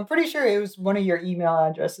 No, I'm pretty sure it was one of your email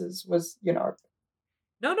addresses was No,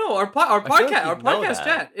 our feel like podcast you'd know podcast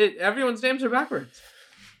that. chat. Everyone's names are backwards.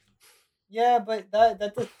 Yeah, but does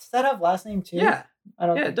that have last name too? Yeah, I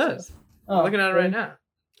don't yeah, think it does. So. I'm Oh, looking at it really? right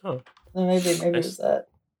now. Then maybe it Nice. was that.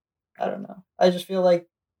 I don't know. I just feel like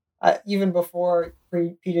even before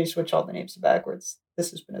PJ switched all the names to backwards,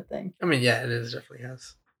 this has been a thing. I mean, yeah, it is definitely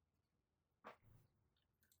has.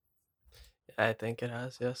 I think it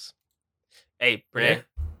has. Yes. Hey, Pranay. Yeah.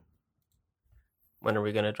 When are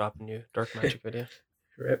we gonna drop a new Dark Magic video?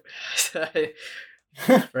 Rip.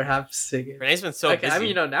 Perhaps. Pranay's been so Okay, busy. I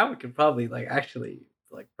mean, now we could probably actually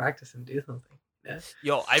practice and do something. Yeah.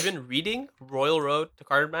 Yo, I've been reading Royal Road to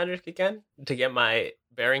Card Magic again to get my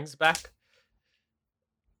bearings back.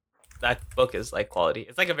 That book is like quality.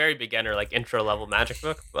 It's like a very beginner, like intro level Magic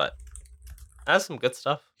book, but it has some good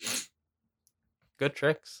stuff. Good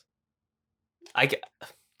tricks.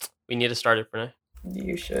 We need to start it, Pranay.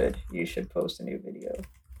 You should post a new video.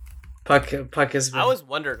 Puck has been. I always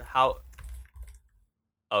wondered how.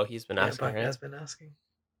 Oh, he's been asking. Puck Right? has been asking.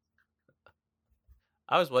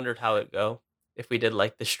 I always wondered how it'd go if we did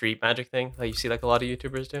like the street magic thing, like you see like a lot of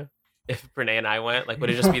YouTubers do. If Pranay and I went, like, would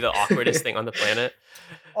it just be the awkwardest thing on the planet?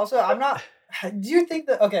 Also, I'm not. Do you think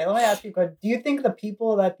that? Okay, let me ask you a question. Do you think the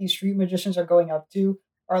people that these street magicians are going up to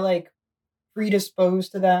are like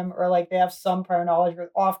predisposed to them, or like they have some prior knowledge, or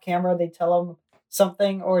off camera they tell them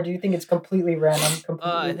something, or do you think it's completely random?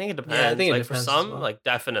 Completely. I think it depends. Yeah, I think it like depends for as some, well. like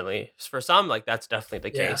definitely. For some, like that's definitely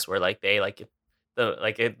the Yeah. case where like they like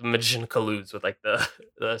the magician colludes with like the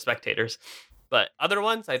spectators. But other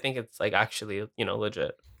ones, I think it's like actually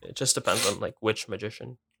legit. It just depends on like which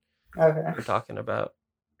magician Okay. we're talking about.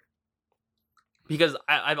 Because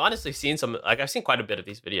I've honestly seen I've seen quite a bit of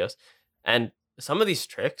these videos, and some of these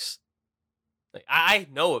tricks, like I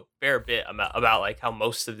know a fair bit about like how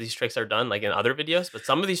most of these tricks are done, like in other videos. But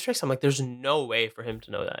some of these tricks, I'm like, there's no way for him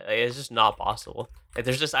to know that. Like, it's just not possible. Like,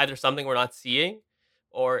 there's just either something we're not seeing,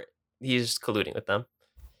 or he's colluding with them.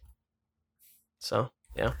 So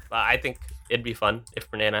yeah, but I think it'd be fun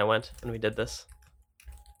if Renee and I went and we did this.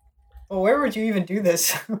 Well, where would you even do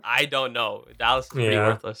this? I don't know. Dallas is pretty Yeah.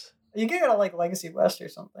 worthless. You could go to like Legacy West or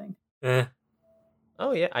something.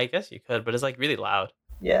 Oh yeah, I guess you could, but it's like really loud.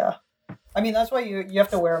 Yeah. I mean, that's why you have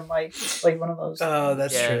to wear a mic, like one of those. Oh,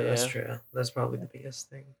 that's Yeah, true. That's yeah. true. That's probably the biggest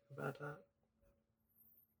thing about that.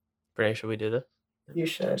 Renee, should we do this? You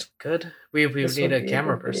should. Good. We This need would a be a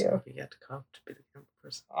camera good person. video. We get to come to be the camera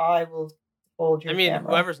person. I will hold your I mean,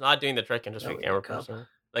 camera. whoever's not doing the trick can just No, be we a camera can come. person.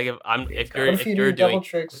 Like if We if can you're come. What if if you you're do double doing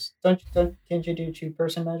tricks? Can't you do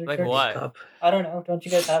 2-person magic Like tricks? what? Cup. I don't know. Don't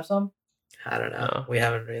you guys have some? I don't know. No. We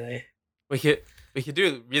haven't really. we could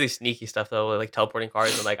do really sneaky stuff though, like teleporting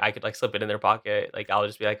cards, and like I could like slip it in their pocket. Like I'll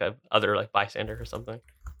just be like a other like bystander or something.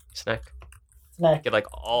 Snack. Snack. Get like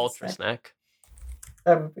ultra Snack. snack.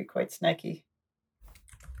 That would be quite snacky.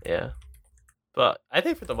 Yeah. But I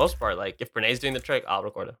think for the most part, like if Renee's doing the trick, I'll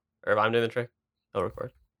record it. Or if I'm doing the trick, he'll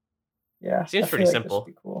record. Yeah. Seems I pretty feel like this simple. would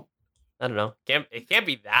be cool. I don't know. It can't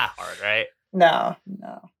be that hard, right? No.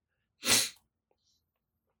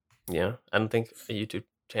 Yeah. I don't think a YouTube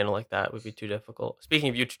channel like that would be too difficult. Speaking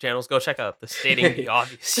of YouTube channels, go check out the Stating the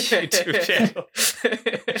Obvious YouTube channel.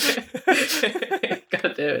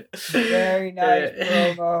 God damn it. Very nice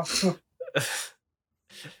promo.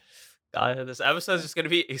 God, this episode is just going to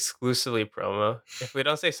be exclusively promo. If we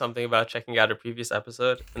don't say something about checking out a previous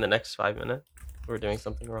episode in the next 5 minutes, we're doing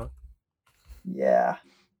something wrong. Yeah.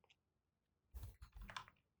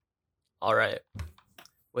 All right.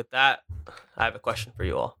 With that, I have a question for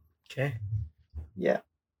you all. Okay. Yeah.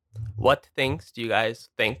 What things do you guys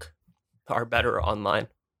think are better online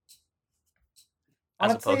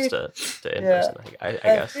as Honestly, opposed to in yeah. person? I I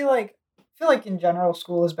guess. feel like in general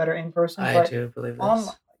school is better in person. I but do believe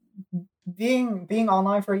this. being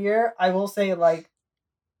online for a year, I will say like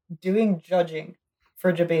doing judging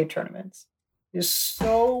for debate tournaments is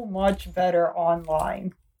so much better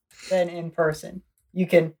online than in person. You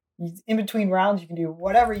can in between rounds you can do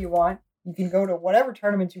whatever you want. You can go to whatever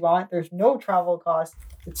tournaments you want. There's no travel cost.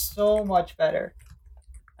 It's so much better.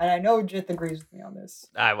 And I know Jith agrees with me on this.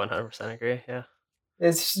 I 100% agree. Yeah.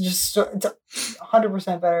 It's just it's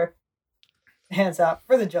 100% better, hands out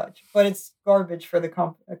for the judge, but it's garbage for the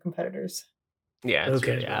competitors. Yeah. It's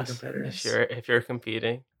Okay, really for the ass. competitors. If you're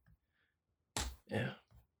competing. Yeah.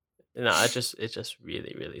 No, it just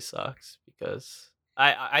really sucks because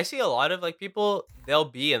I see a lot of like people, they'll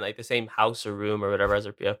be in like the same house or room or whatever as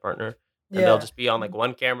their PF partner. And they'll just be on like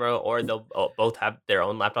one camera, or they'll both have their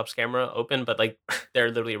own laptop's camera open, but like they're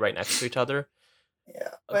literally right next to each other.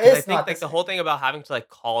 Yeah, but Because I it's think not like the whole thing about having to like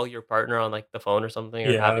call your partner on like the phone or something,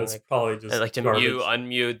 or Yeah, having it's like probably just and, like to garbage. mute,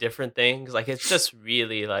 unmute different things, like it's just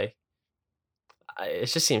really like it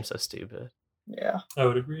just seems so stupid. Yeah, I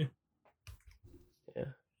would agree.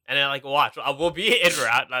 And then like watch, we'll be in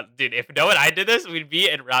route, dude. If Noah and I did this, we'd be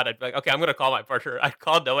in route. I'd be like, okay, I'm gonna call my partner. I'd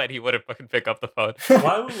call Noah and he wouldn't fucking pick up the phone.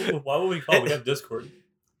 Why would we call? We have Discord.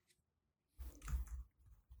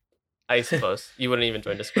 I suppose you wouldn't even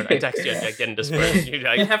join Discord. I text you and like, get in Discord. You'd You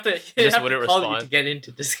like, have to. just You have wouldn't to call you respond. to get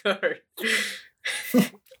into Discord.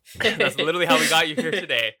 that's literally how we got you here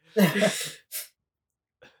today.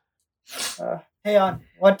 hey, on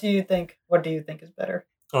what do you think? What do you think is better?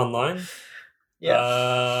 Online?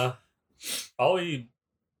 Yeah, Probably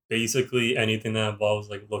basically anything that involves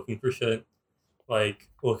like looking for shit. Like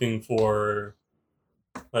looking for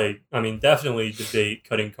definitely debate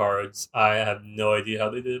cutting cards. I have no idea how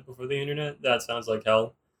they did it before the internet. That sounds like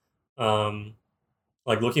hell.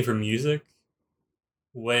 Like looking for music,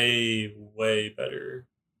 way better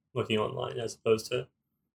looking online as opposed to,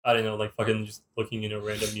 I don't know, like fucking just looking in a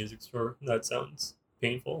random music store. That sounds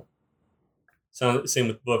painful. Same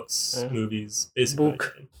with books, Yeah. movies, basically.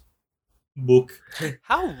 Book. anything. Book.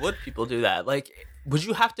 How would people do that? Like, would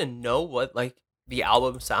you have to know what like the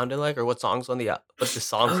album sounded like, or what songs on what the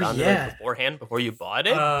song Oh, sounded yeah. like beforehand before you bought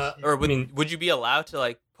it? Or would you be allowed to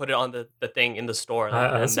like put it on the thing in the store and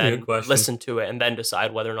That's a then good question. listen to it and then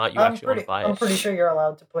decide whether or not you actually want to buy I'm it? pretty sure you're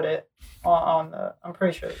allowed to put it on the. I'm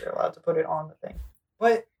pretty sure you're allowed to put it on the thing.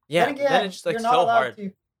 But Yeah, then but again, then it's just like you're not so allowed hard.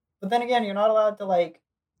 to. But then again, you're not allowed to like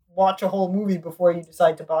watch a whole movie before you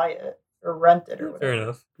decide to buy it or rent it or Fair whatever.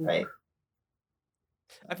 enough. Right?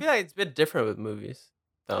 I feel like it's a bit different with movies.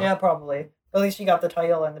 Though. Yeah, probably. At least you got the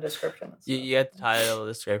title and the description. And You stuff. get the title,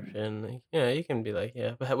 description. Like, yeah, you can be like,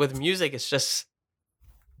 yeah. But with music, it's just,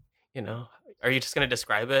 are you just gonna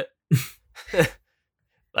describe it?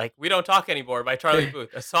 Like, We Don't Talk Anymore by Charlie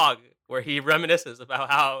Booth, a song where he reminisces about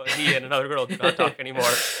how he and another girl do not talk anymore.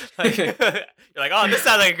 Like, you're like, oh, this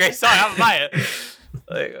sounds like a great song. I'm gonna buy it.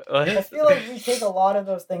 Like, what? I feel like we take a lot of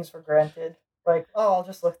those things for granted. Like, oh, I'll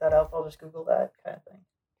just look that up. I'll just Google that kind of thing.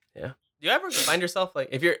 Do you ever find yourself like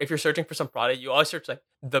if you're searching for some product, you always search like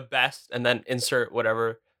the best and then insert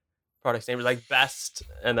whatever product's name is, like best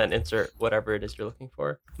and then insert whatever it is you're looking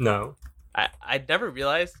for? No. I never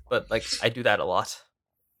realized, but like I do that a lot.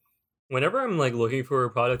 Whenever I'm like looking for a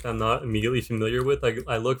product I'm not immediately familiar with, like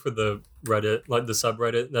I look for the Reddit, like the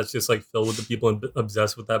subreddit that's just like filled with the people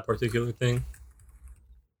obsessed with that particular thing.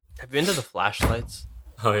 Have you been to the flashlights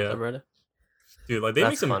Oh yeah, subreddit? dude, like they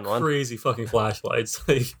That's make a some fun one. crazy fucking flashlights.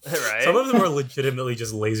 Like Right? some of them are legitimately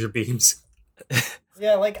just laser beams.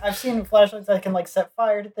 Yeah, like I've seen flashlights that can like set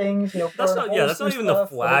fire to things. You know, That's burn not. Yeah, holes that's not through even the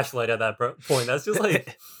stuff, like- flashlight at that point. That's just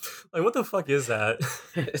like what the fuck is that?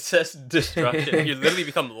 It says destruction. You literally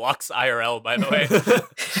become Lux IRL, by the way.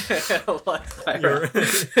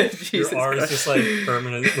 Your R is just like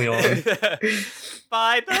permanently on.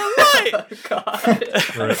 By the light. Oh,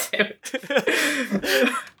 God.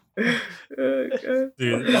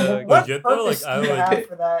 Dude, What legit though, like purpose do you have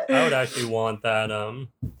for that? I would actually want that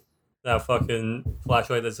that fucking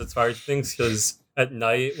flashlight that sets fire to things, because at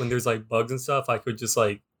night when there's like bugs and stuff, I could just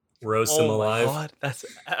like roast them Oh my alive. God, that's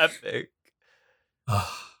epic.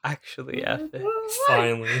 Actually epic.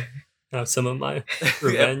 Finally, have some of my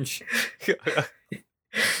revenge.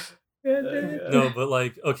 No, but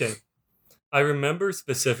like, okay. I remember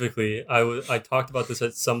specifically, I talked about this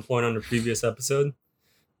at some point on a previous episode,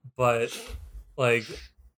 but like,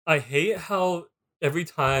 I hate how every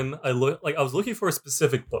time I look, like I was looking for a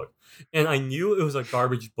specific book, and I knew it was a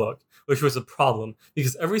garbage book, which was a problem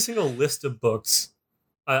because every single list of books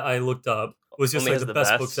I looked up was just Only like has the the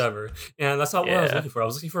best best. books ever, and that's not what I was Yeah. looking for. I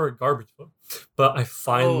was looking for a garbage book, but I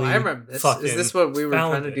finally. Oh, I remember this. fucking Is this what we were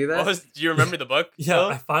found trying to it. do? That. Do you remember the book? Yeah, still?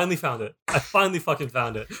 I finally found it. I finally fucking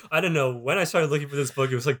found it. I don't know when I started looking for this book.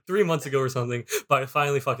 It was like 3 months ago or something, but I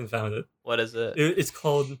finally fucking found it. What is it? It's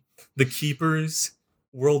called The Keepers,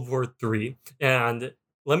 World War III. And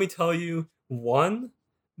let me tell you, one,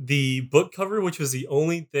 the book cover, which was the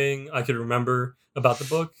only thing I could remember about the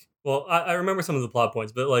book. Well, I remember some of the plot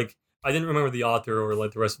points, but like I didn't remember the author or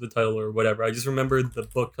like the rest of the title or whatever. I just remembered the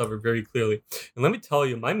book cover very clearly. And let me tell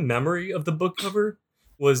you, my memory of the book cover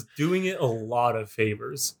was doing it a lot of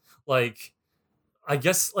favors. Like, I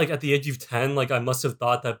guess like at the age of 10, like I must have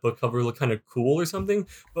thought that book cover looked kind of cool or something.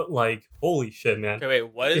 But like, holy shit, man! Okay,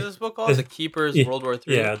 wait. What is this book called? The Keepers Yeah, World War III.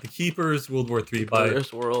 Yeah, The Keepers, World War III by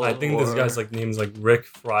Keepers World I think this War- guy's like name's like Rick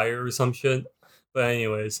Fryer or some shit. But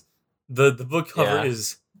anyways, the book cover Yeah.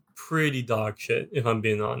 is pretty dog shit if I'm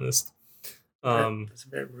being honest. That's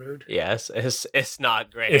very rude. Yes, it's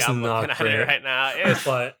not great. It's I'm not looking at great. it right now. It's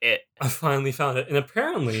But it. I finally found it, and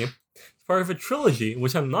apparently it's part of a trilogy,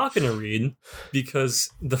 which I'm not going to read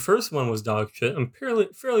because the first one was dog shit. I'm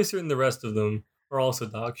fairly certain the rest of them are also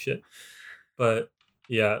dog shit. But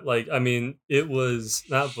yeah, like I mean,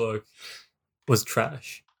 that book was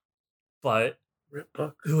trash, but Rip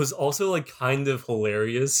book. it was also like kind of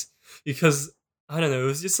hilarious because I don't know, it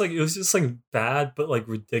was just like bad, but like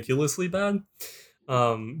ridiculously bad.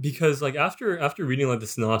 Because like after reading like the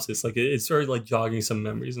synopsis, like it started like jogging some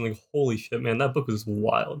memories, and like holy shit, man, that book was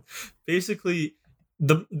wild. Basically,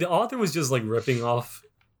 the author was just like ripping off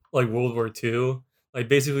like World War II. Like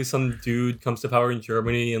basically, some dude comes to power in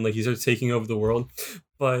Germany, and like he starts taking over the world.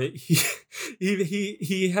 But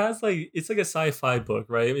he has like it's like a sci-fi book,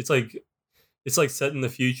 right? It's like set in the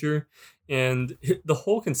future, and the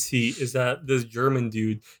whole conceit is that this German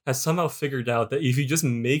dude has somehow figured out that if you just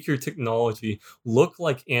make your technology look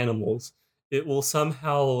like animals, it will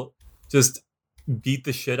somehow just beat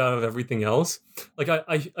the shit out of everything else. Like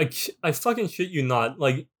I fucking shit you not.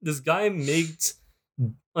 Like this guy makes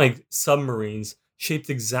like submarines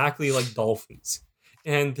shaped exactly like dolphins,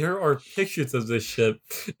 and there are pictures of this shit,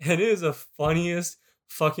 and it is the funniest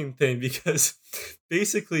fucking thing because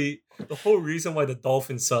basically the whole reason why the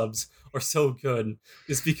dolphin subs are so good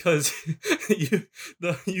is because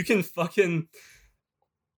you can fucking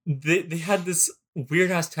they had this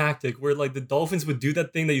weird ass tactic where like the dolphins would do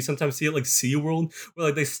that thing that you sometimes see at like SeaWorld where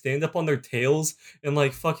like they stand up on their tails and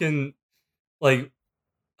like fucking like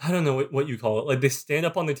I don't know what you call it, like they stand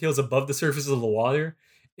up on their tails above the surface of the water,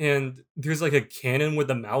 and there's like a cannon where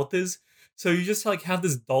the mouth is, so you just like have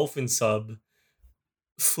this dolphin sub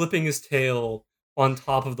flipping his tail on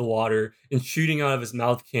top of the water and shooting out of his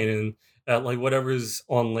mouth cannon at like whatever's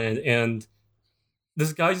on land. And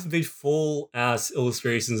this guy just made full ass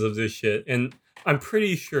illustrations of this shit, and I'm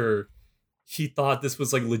pretty sure he thought this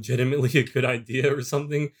was like legitimately a good idea or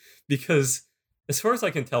something, because as far as I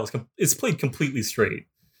can tell, it's played completely straight.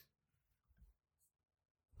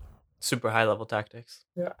 super high level tactics.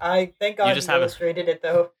 Yeah, I thank God just you haven't- illustrated it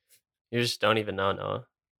though. You just don't even know, Noah.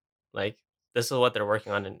 Like, this is what they're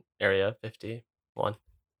working on in Area 51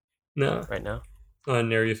 No, right now. it's not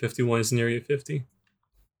in Area 51. It's in Area 50.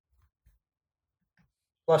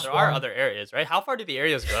 Plus There one. are other areas, right? How far do the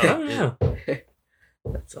areas I go? don't know.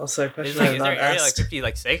 That's also a Is, question like, I've is there not area like asked.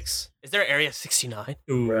 56? Is there area 69?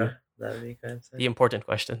 Ooh, Bruh, that'd be kind of sad. The important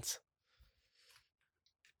questions.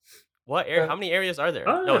 What area? How many areas are there?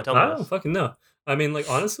 No, tell I me don't this. fucking know. I mean, like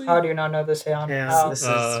honestly, How do you not know this, Heon? Yeah, How? this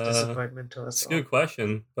is disappointment to us it's a all. good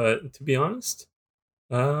question, but to be honest,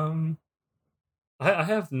 I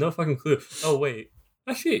have no fucking clue. Oh wait,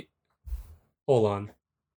 actually, hold on.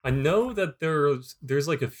 I know that there's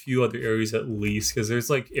like a few other areas at least because there's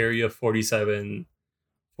like area 47,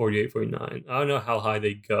 48, 49. I don't know how high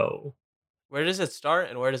they go. Where does it start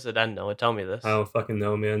and where does it end, Noah? Tell me this. I don't fucking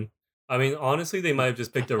know, man. I mean, honestly, they might have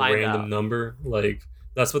just picked a Find random out. number. Like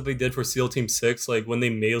that's what they did for SEAL Team 6. Like when they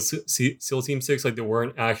made SEAL Team 6, like there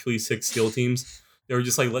weren't actually 6 SEAL teams. They were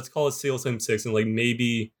just like, let's call it SEAL Team 6, and like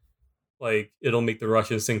maybe like it'll make the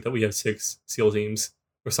Russians think that we have 6 SEAL teams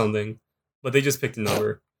or something. But they just picked a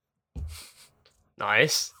number.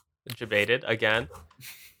 Nice. Debated again.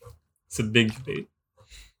 It's a big debate.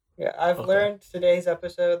 Yeah, I've Okay. learned today's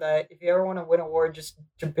episode that if you ever want to win a war, just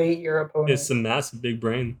debate your opponent. It's a massive big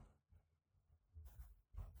brain.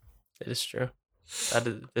 It is true.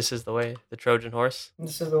 This is the way. The Trojan horse.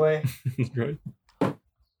 This is the way. Right?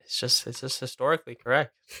 It's just historically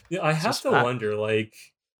correct. Yeah, I have just to fact. wonder, like,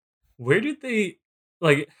 where did they,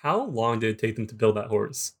 like, how long did it take them to build that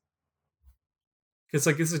horse? Because,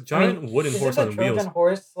 like, it's a giant wooden horse on Isn't the Trojan wheels.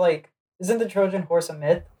 horse isn't the Trojan horse a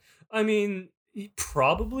myth? I mean,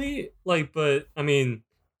 probably, like, but, I mean,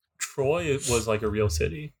 Troy was, like, a real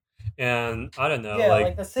city. And, I don't know, Yeah, like,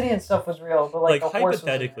 like the city and stuff was real, but like the horse was a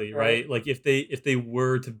myth, hypothetically, right? Like, if they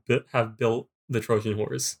were to have built the Trojan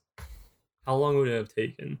horse, how long would it have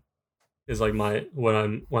taken? Is, like, what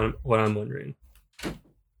I'm wondering.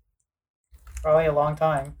 Probably a long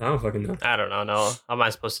time. I don't fucking know. I don't know, Noah. How am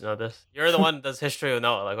I supposed to know this? You're the one that does history with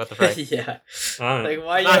Noah. Like, what the frick? Yeah. I don't know. Like,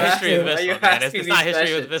 why It's you not history with asking? Why Vista, you man. asking It's not these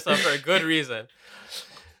history with questions? Vista for a good reason.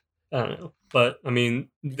 I don't know. But I mean,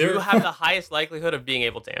 You have the highest likelihood of being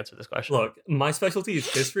able to answer this question. look, my specialty is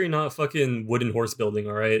history, not fucking wooden horse building,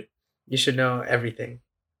 all right? You should know everything.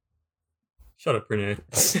 Shut up, Renee.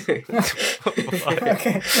 Okay.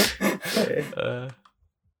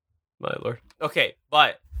 My lord. Okay,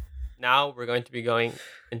 but now we're going to be going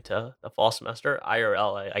into the fall semester,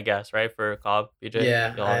 IRL, I guess, right? For Cobb, BJ?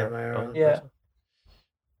 Yeah, Y'all I are am IRL. going Yeah. first.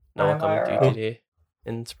 Noah I'm coming to IRL. UTD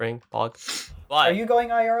in spring, Pog. Are But, you going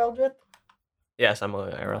IRL, Jit? yes, I'm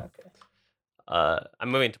going IRL. Okay. I'm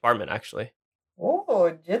moving to apartment, actually.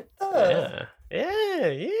 Oh, Jit.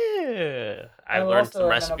 Yeah. I've I'm learned also some in an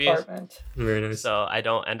recipes. apartment. Very nice. So I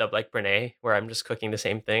don't end up like Brene, where I'm just cooking the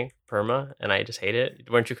same thing, perma, and I just hate it.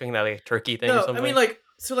 Weren't you cooking that like turkey thing or No, something? I mean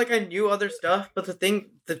I knew other stuff, but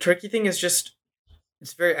the turkey thing is just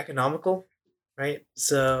it's very economical, right?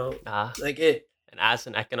 So like it. And as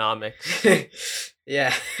an economics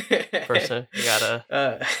Yeah. person, you gotta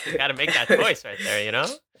make that choice right there, you know?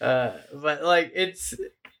 But like it's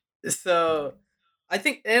so I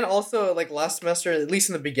think, and also like last semester, at least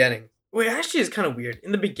in the beginning, well, it actually is kind of weird.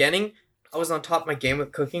 In the beginning, I was on top of my game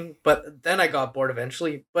with cooking, but then I got bored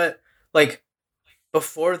eventually. But like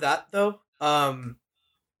before that though,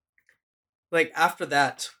 like after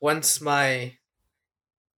that,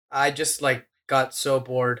 I just like got so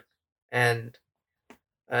bored, and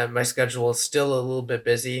my schedule is still a little bit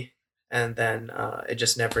busy, and then it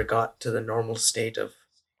just never got to the normal state of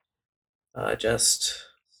just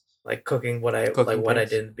like cooking what I Cooking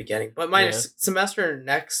did in the beginning. But my Yeah. semester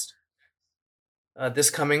next,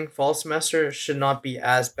 this coming fall semester should not be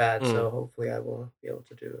as bad. Mm. So hopefully I will be able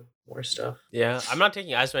to do more stuff. Yeah, I'm not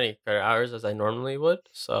taking as many credit hours as I normally would,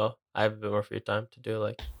 so I have a bit more free time to do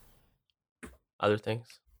like other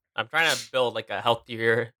things. I'm trying to build like a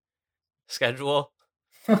healthier schedule,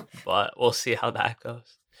 but we'll see how that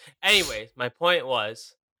goes. Anyways, my point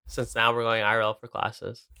was, since now we're going IRL for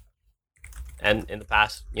classes, and in the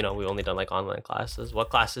past, we've only done like online classes.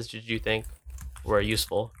 What classes did you think were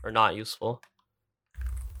useful or not useful?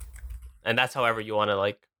 And that's however you want to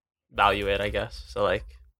like value it, I guess. So like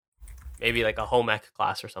maybe like a home ec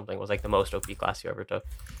class or something was like the most OP class you ever took,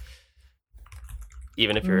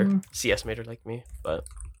 even if you're a CS major like me. But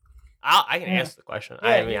I can answer the question. Yeah,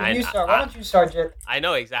 I mean, you start. Why don't you start, Jit? I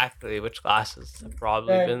know exactly which classes have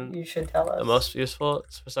probably Then been you should tell us. the most useful.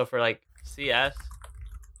 So for like CS,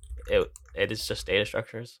 it is just data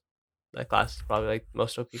structures. That class is probably like the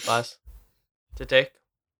most OP class to take.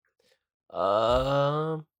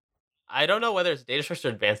 I don't know whether it's data structures or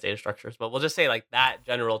advanced data structures, but we'll just say like that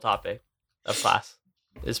general topic of class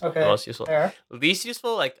is the Okay. most useful. Fair. Least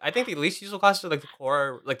useful, like I think the least useful classes are like the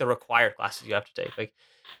core, like the required classes you have to take. Like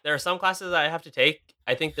there are some classes that I have to take.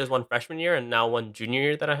 I think there's one freshman year and now one junior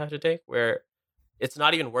year that I have to take where it's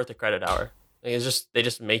not even worth a credit hour. Like it's just they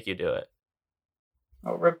just make you do it.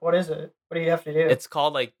 Oh, Rip, what is it? What do you have to do? It's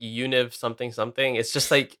called like Univ something something. It's just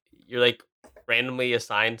like you're like randomly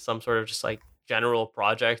assigned some sort of just like general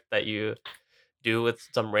project that you do with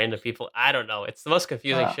some random people. I don't know. It's the most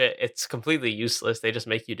confusing Wow. shit. It's completely useless. They just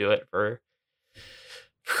make you do it for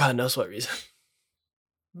God knows what reason.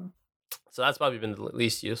 Hmm. So that's probably been the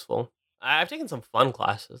least useful. I've taken some fun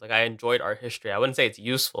classes. Like I enjoyed art history. I wouldn't say it's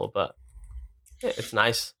useful, but it's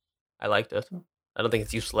nice. I liked it. I don't think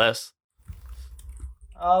it's useless.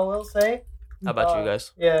 I will say. How about you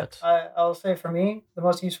guys? Yeah, That's- I'll say for me, the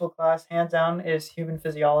most useful class, hands down, is human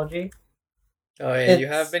physiology. Oh yeah, you It's-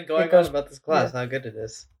 have been it going goes- on about this class, how good it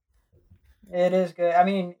is. It is good. I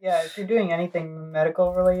mean, yeah, if you're doing anything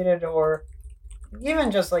medical related or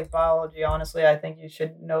even just like biology, honestly, I think you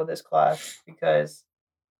should know this class because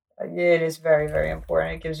it is very, very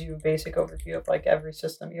important. It gives you a basic overview of like every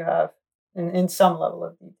system you have in some level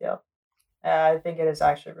of detail. I think it is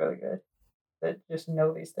actually really good to just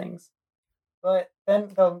know these things. But then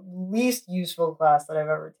the least useful class that I've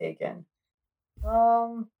ever taken.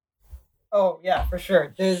 Oh yeah, for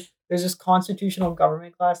sure. There's this constitutional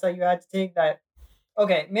government class that you had to take that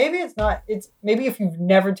okay, maybe it's not it's maybe if you've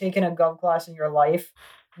never taken a gov class in your life,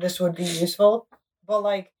 this would be useful. But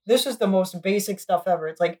like this is the most basic stuff ever.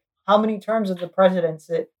 It's like how many terms of the president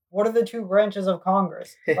sit? What are the two branches of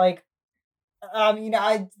Congress? Like I mean,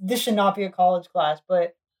 this should not be a college class,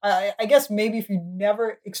 but I guess maybe if you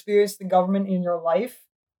never experienced the government in your life,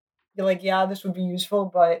 you're like, yeah, this would be useful.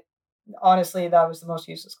 But honestly, that was the most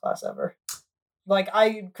useless class ever. Like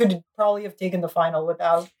I could probably have taken the final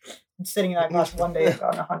without sitting in that class one day and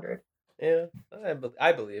gotten 100. Yeah,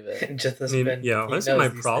 I believe it. Just I this mean, Ben, yeah, he honestly, knows my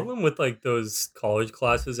these problem with like those college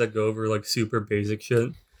classes that go over like super basic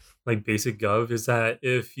shit, like basic gov, is that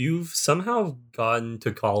if you've somehow gotten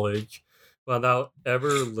to college without ever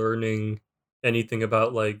learning anything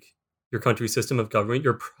about like your country's system of government,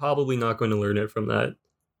 you're probably not going to learn it from that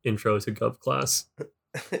intro to gov class.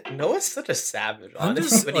 Noah's such a savage, I'm honestly,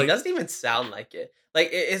 just, but like- he doesn't even sound like it. Like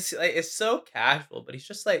it's so casual, but he's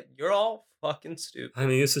just like you're all fucking stupid. I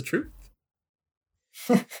mean, it's the truth.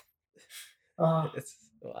 It's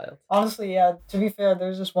wild. Honestly, yeah. To be fair,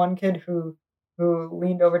 there's this one kid who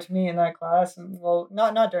leaned over to me in that class, and well,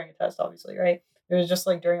 not during a test, obviously, right? It was just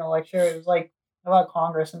like during a lecture. It was like about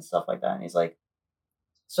Congress and stuff like that, and he's like,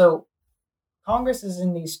 "So, Congress is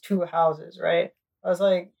in these two houses, right?" I was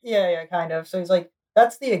like, "Yeah, kind of." So he's like,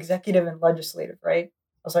 "That's the executive and legislative, right?"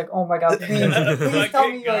 I was like, "Oh my god, please, please tell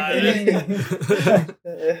me Fucking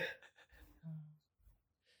like."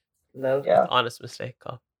 No. Yeah. Honest mistake,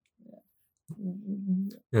 Kyle.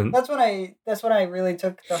 And That's when I really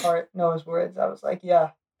took to heart Noah's words. I was like,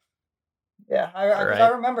 yeah. I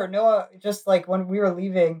Alright. remember Noah just like when we were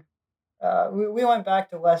leaving, we went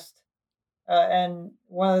back to West, and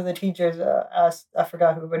one of the teachers asked, I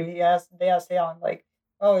forgot who, but they asked Hayon like,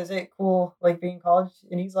 oh, is it cool like being in college?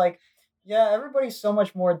 And he's like, yeah, everybody's so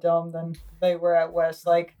much more dumb than they were at West.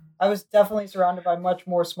 Like I was definitely surrounded by much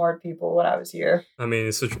more smart people when I was here. I mean,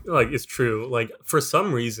 it's true. Like for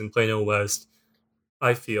some reason, Plano West,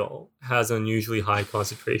 I feel, has an unusually high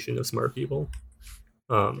concentration of smart people.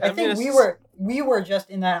 I I mean, think we it's- were just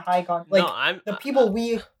in that high like no, I'm the people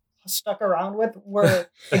we stuck around with were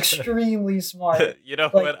extremely smart. you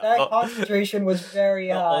know Like what? that concentration was very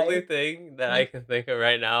The high. only thing that I can think of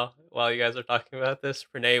right now while you guys are talking about this,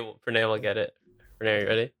 Pranay will get it. Pranay, are you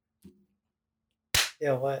ready?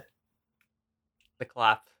 Yeah, what? The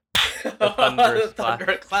clap. The thunderous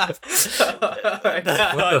thunder clap. Oh my The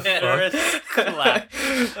God. thunderous clap.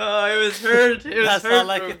 Oh, it was heard. It was That's heard all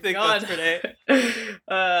I from can think God. of today.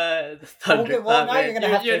 The thunder Okay, well, clap. now you're gonna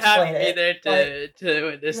have to You'd have explain to be it, there to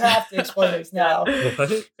witness. you have to explain this now. What?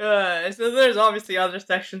 So there's obviously other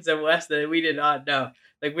sections of West that we did not know,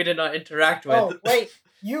 like we did not interact with. Oh wait,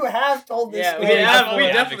 you have told this Yeah, we story have. before. We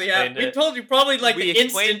have definitely have. explained We it. told you probably like We the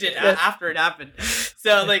explained instant it. after it happened.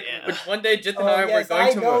 So like Yeah. one day, Jith and Oh I yes, were I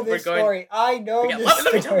going to. know We're this going. story. I know Okay, this let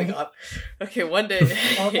me tell story. you up. Okay, one day.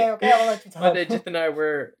 Okay, I'll let you talk. One day, Jith and I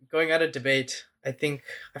were going at a debate. I think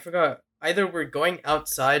I forgot. Either we're going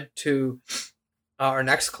outside to our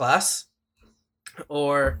next class,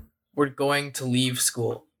 or we're going to leave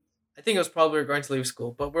school. I think it was probably we're going to leave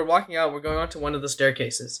school, but we're walking out. We're going onto one of the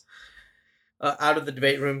staircases, out of the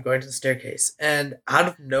debate room, going to the staircase, and out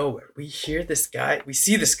of nowhere, we hear this guy. We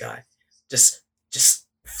see this guy, just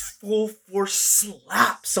full force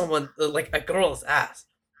slap someone, like a girl's ass.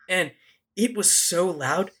 And it was so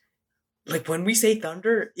loud. Like when we say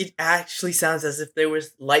thunder, it actually sounds as if there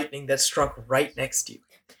was lightning that struck right next to you.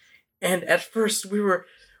 And at first we were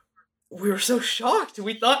so shocked.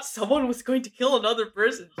 We thought someone was going to kill another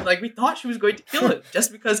person. Like we thought she was going to kill him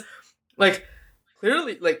just because, like,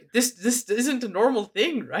 clearly, like this isn't a normal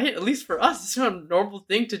thing, right? At least for us, it's not a normal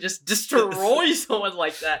thing to just destroy someone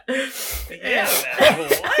like that.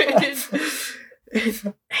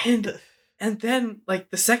 And then like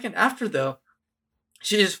the second after though,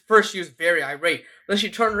 she was very irate. Then she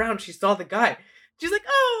turned around, she saw the guy. She's like,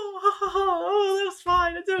 oh, that was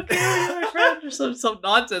fine. It's okay. You're my friend, or some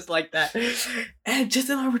nonsense like that. And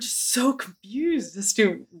Justin and I were just so confused as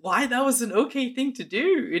to why that was an okay thing to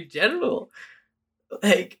do in general.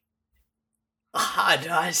 Like,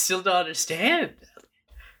 I still don't understand.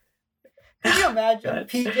 Can you imagine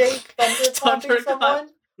PJ thunderclapping someone?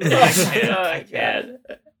 I can't.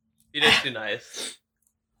 You didn't do nice.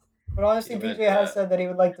 But honestly, PJ has said that he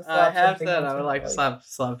would like to slap I have something said I once would in like his to life.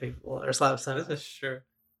 slap people or slap This someone. is true.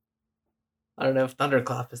 I don't know if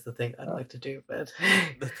thunderclap is the thing I'd like to do, but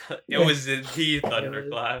It was the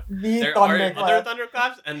thunderclap. The There are thunderclap. other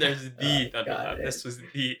thunderclaps, and there's the God, thunderclap. yeah. This was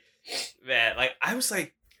the man. Like I was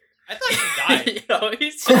like, I thought he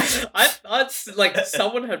died. I thought like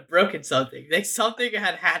someone had broken something. Like something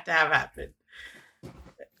had to have happened.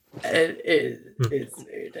 And it's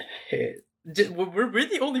weird. Were we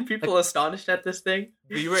the only people astonished at this thing?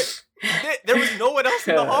 We were. There was no one else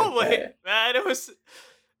in the hallway, man. It was.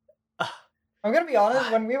 I'm gonna be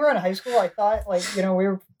honest. When we were in high school, I thought like we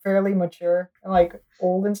were fairly mature and like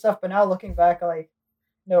old and stuff. But now looking back, like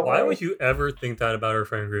no. Why way. would you ever think that about our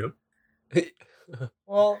friend group?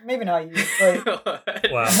 Well, maybe not you. But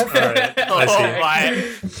Wow. All right. I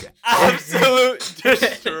Oh see. my absolute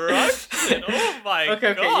destruction! Oh my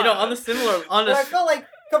Okay. god! You know, on but I felt like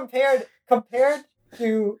compared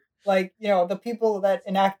to like the people that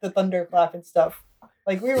enact the thunderclap and stuff,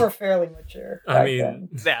 like we were fairly mature. I back mean, then.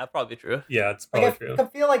 Yeah, probably true. yeah, it's Like probably I true.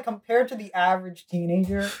 feel like compared to the average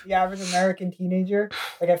teenager, the average American teenager,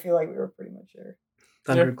 like I feel like we were pretty mature.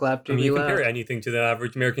 thunderclap I to mean, be you compare loud. anything to the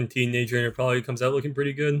average American teenager, and it probably comes out looking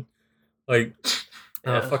pretty good. Like,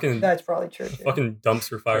 Yeah. fucking That's probably true. Too. fucking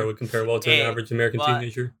dumpster fire would compare well to Hey, an average American but-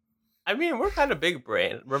 teenager. I mean, we're kind of big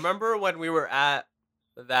brain. Remember when we were at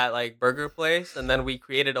that like burger place, and then we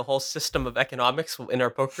created a whole system of economics in our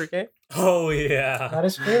poker game? Oh yeah. That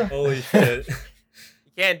is true. Holy shit. You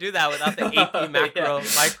can't do that without the AP Yeah.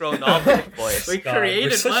 micro knowledge voice. We God, we're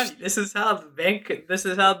created such- money. This is how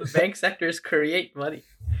the bank sectors create money.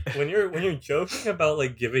 when you're joking about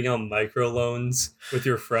like giving out microloans with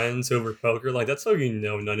your friends over poker, like that's how you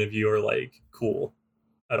know none of you are like cool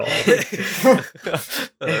at all.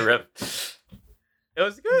 Rip. It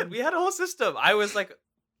was good. We had a whole system. I was like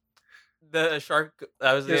the shark.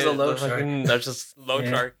 I was He was the loan shark. I was just loan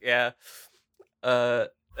Yeah. shark. Yeah.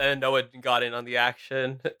 And Noah got in on the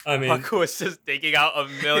action. I mean, Paku was just taking out a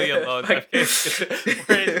million loans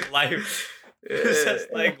for his life. It was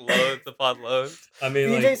just like loans upon loans. I mean,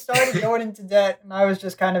 DJ like, started going into debt, and I was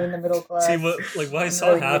just kind of in the middle class. see what I Didn't saw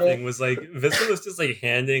really get happening it. was like Vista was just like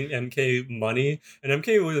handing MK money, and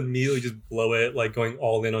MK would immediately just blow it, like going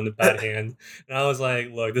all in on the bad hand. And I was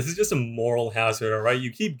like, look, this is just a moral hazard, all right?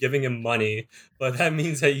 You keep giving him money, but that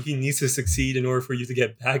means that he needs to succeed in order for you to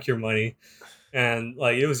get back your money. And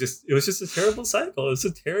like it was just a terrible cycle. It was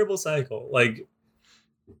a terrible cycle. Like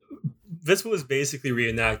this was basically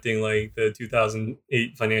reenacting like the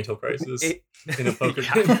 2008 financial crisis in a poker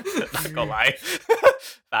Yeah, game. not gonna lie.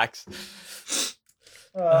 Facts.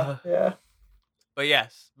 Yeah. But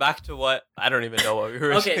yes, back to what I don't even know what we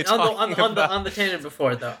were Okay, talking about. on the tangent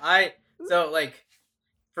before though,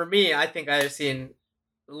 for me, I think I've seen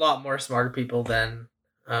a lot more smarter people than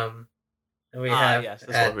we have. Yes,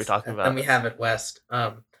 that's what we're talking about. Than we have at West.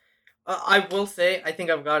 I will say I think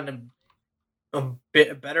I've gotten a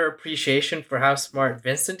bit better appreciation for how smart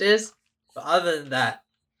Vincent is. But other than that,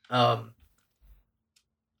 I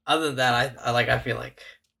feel like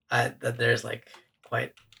that there's like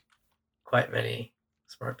quite many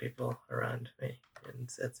smart people around me, and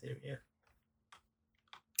that's it. Yeah.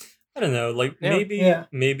 I don't know, like Yeah.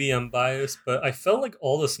 maybe I'm biased, but I felt like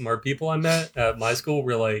all the smart people I met at my school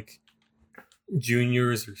were like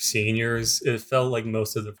juniors or seniors. It felt like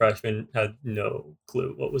most of the freshmen had no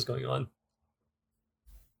clue what was going on.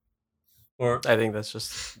 Or I think that's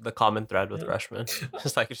just the common thread with Yeah. freshmen.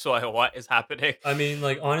 It's like, so what is happening? I mean,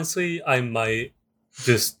 like honestly, I might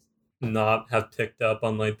just not have picked up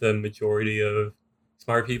on like the majority of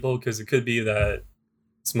smart people because it could be that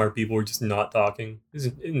smart people were just not talking. It's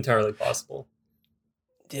entirely possible.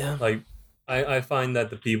 Yeah. Like, I find that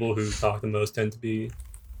the people who talk the most tend to be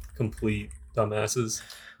complete dumbasses.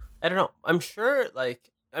 I don't know. I'm sure,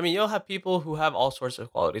 like, I mean, you'll have people who have all sorts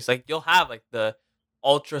of qualities. Like, you'll have, like, the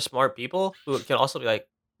ultra smart people who can also be, like,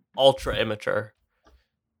 ultra immature.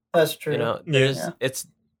 That's true. You know, Yeah.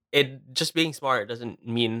 it just being smart doesn't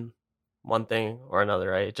mean one thing or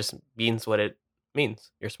another, right? It just means what it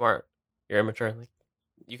means. You're smart, you're immature. Like,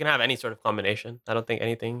 you can have any sort of combination. I don't think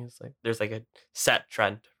anything is like, there's like a set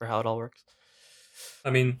trend for how it all works. I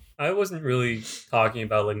mean, I wasn't really talking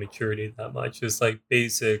about like maturity that much. Just like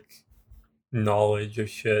basic knowledge of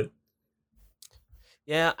shit.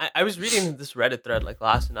 Yeah, I was reading this Reddit thread like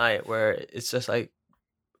last night where it's just like,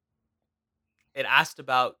 it asked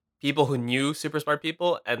about people who knew super smart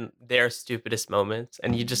people and their stupidest moments,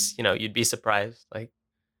 and you just, you'd be surprised, like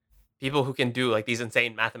people who can do like these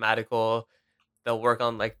insane mathematical, they'll work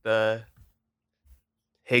on like the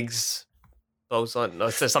Higgs boson, no,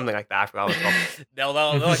 it's just something like that. I forgot what it's called. They'll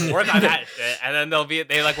like work on that shit, and then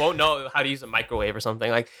they like won't know how to use a microwave or something.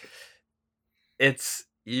 Like,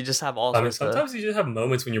 you just have all I mean, sorts of. sometimes you just have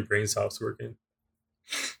moments when your brain stops working.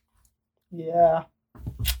 Yeah.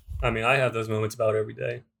 I mean, I have those moments about every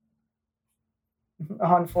day.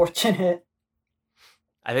 Unfortunate.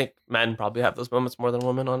 I think men probably have those moments more than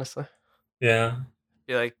women, honestly. Yeah. I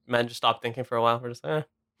feel like men just stop thinking for a while. We're just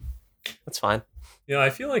that's fine. Yeah,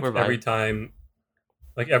 I feel like We're every fine.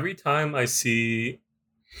 time I see,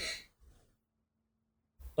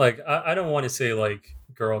 like, I don't want to say like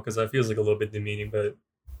girl because that feels like a little bit demeaning, but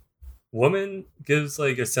woman gives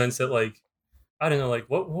like a sense that like, I don't know, like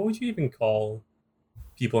what would you even call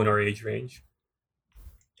people in our age range?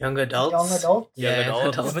 Young adults. Young adults? Young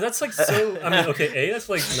adults. Yeah, but that's like so. I mean, okay, that's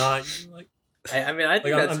like not like. I mean, I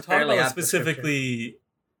think Like that's I'm talking fairly about apt description. specifically.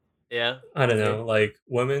 Yeah. I don't know, like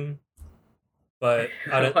women, but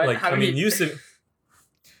I don't What? like. How I many- mean, used to.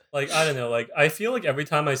 Like I don't know, like I feel like every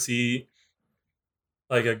time I see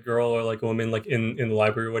like a girl or like a woman like in the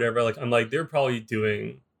library or whatever, like I'm like they're probably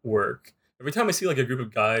doing work. Every time I see like a group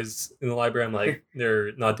of guys in the library, I'm like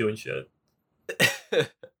they're not doing shit.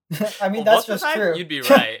 I mean, Well, that's most of the just time, true. You'd be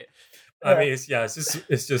right. I mean, it's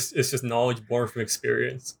just knowledge born from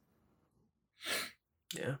experience.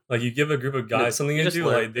 Yeah. Like you give a group of guys something you to just do,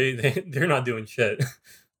 learn like they're not doing shit.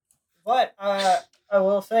 But I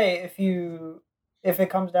will say, if it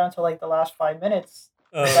comes down to like the last 5 minutes,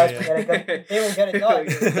 Oh, the guys yeah. can get it good. They will get it done.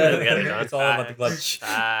 It's all about the clutch.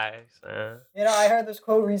 You know, I heard this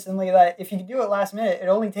quote recently that if you do it last minute, it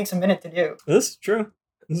only takes a minute to do. This is true.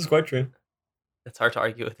 This is quite true. It's hard to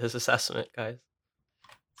argue with this assessment, guys.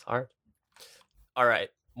 It's hard. All right.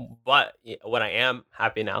 But what I am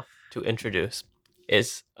happy now to introduce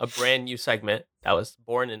is a brand new segment that was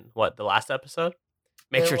born in the last episode?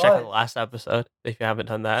 Make sure to check out the last episode if you haven't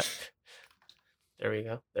done that. There we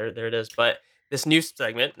go. There it is. But this new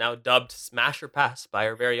segment, now dubbed Smash or Pass by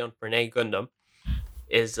our very own Pranay Gundam,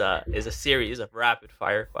 is a series of rapid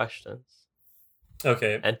fire questions.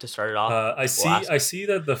 Okay. And to start it off, I see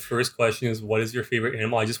that the first question is what is your favorite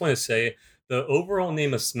animal? I just want to say the overall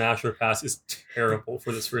name of Smash or Pass is terrible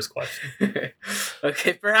for this first question.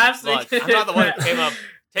 Okay, perhaps Look, I'm not the one who came up.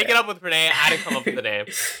 Take it up with Pranay. I didn't come up with the name.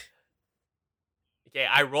 Okay,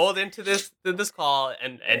 I rolled into this call,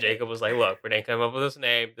 and Jacob was like, "Look, Pranay came up with this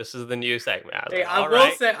name. This is the new segment." I was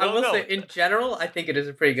like, I will say, in general, I think it is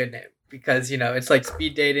a pretty good name because it's like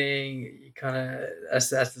speed dating. You kind of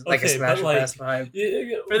assess like a Smash or Pass vibe.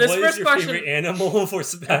 For this first question, favorite animal for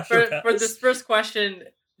Smash or Pass? For this first question,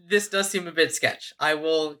 this does seem a bit sketch. I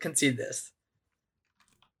will concede this.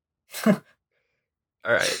 All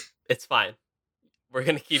right, it's fine. We're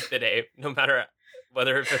gonna keep the name, no matter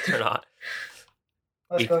whether it fits or not.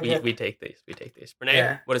 We take these. We take these.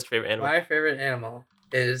 Pranay, what is your favorite animal? My favorite animal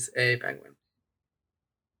is a penguin.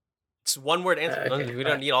 It's one word answer. Okay, we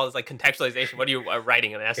don't need all this like contextualization. What are you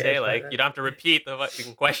writing an essay? Like you don't have to repeat the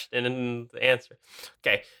question and the answer.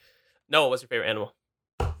 Okay. Noah, what's your favorite animal?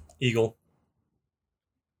 Eagle.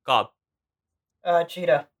 Cobb.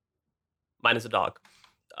 Cheetah. Mine is a dog.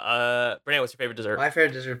 Pranay, what's your favorite dessert? My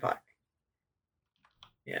favorite dessert pie.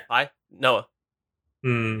 Yeah. Pie? Noah.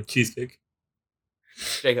 Cheesecake.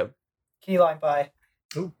 Jacob. Key lime pie.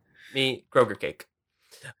 Ooh. Me, Kroger cake.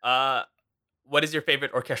 What is your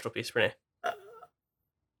favorite orchestral piece, Pranay?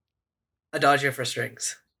 Adagio for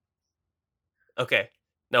strings. Okay.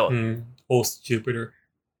 Noah. Host Jupiter.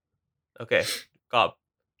 Okay. Cobb.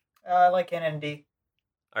 I like NMD.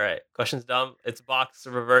 All right. Question's dumb. It's Bach's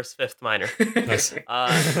reverse fifth minor. Nice.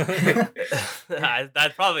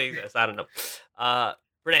 That probably exists. I don't know.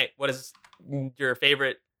 Pranay, what is your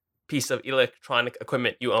favorite piece of electronic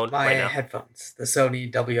equipment you own right now? My headphones. The Sony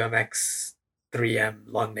WMX 3M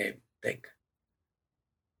long name thing.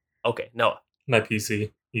 Okay, Noah. My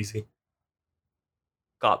PC, easy.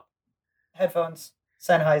 Cobb. Headphones,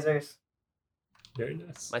 Sennheisers. Very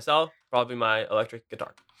nice. Myself, probably my electric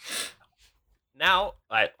guitar. Now,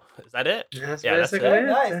 is that it? That's Yeah, that's basically it. it.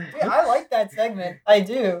 Nice. Dude, I like that segment. I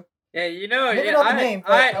do. Yeah, you know, Maybe yeah, not the name,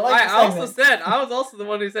 but I like the also segment. said, I was also the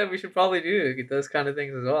one who said we should probably do those kind of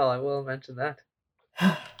things as well. I will mention that.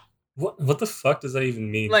 What the fuck does that even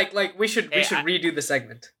mean? Like we should Hey, redo the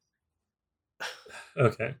segment.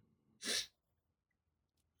 Okay.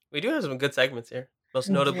 We do have some good segments here. Most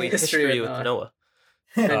Yeah. notably, History history with with Noah.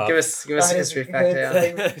 And give us a That is history a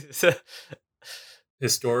fact. good Yeah.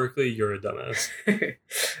 Historically, you're a dumbass.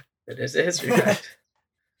 It is a history fact.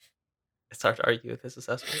 It's hard to argue with this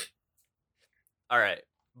assessment. All right.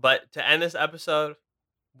 But to end this episode,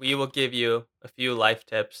 we will give you a few life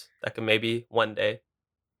tips that can maybe one day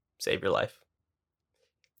save your life.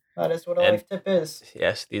 That is what a And- life tip is.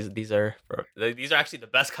 Yes, these are actually the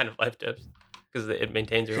best kind of life tips because it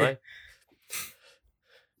maintains your life.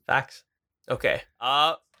 Facts. Okay.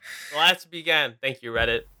 Let's begin. Thank you,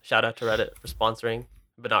 Reddit. Shout out to Reddit for sponsoring,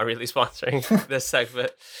 but not really sponsoring this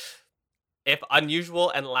segment. If unusual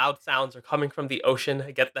and loud sounds are coming from the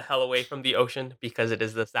ocean, get the hell away from the ocean because it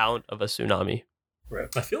is the sound of a tsunami.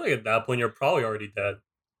 I feel like at that point, you're probably already dead.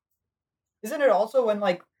 Isn't it also when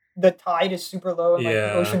like the tide is super low and like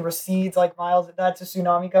Yeah. the ocean recedes like miles? That's a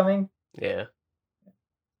tsunami coming. Yeah.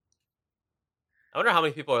 I wonder how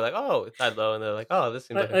many people are like, oh, it's that low, and they're like, oh, this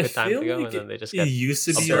seems like a I good time feel to go, like and then they just it get. used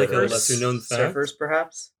to be like a Surfers. lesser known fact. Surfers,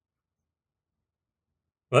 perhaps.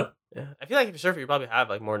 What? Yeah, I feel like if you're surfing, you probably have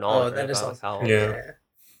like more knowledge. that right, is about, also how. Yeah.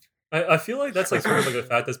 I feel like that's like sort of like a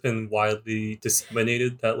fact that's been widely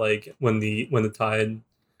disseminated that like when the tide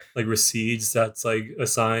like recedes, that's like a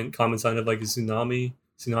common sign of like a tsunami,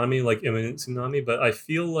 like imminent tsunami. But I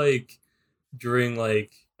feel like during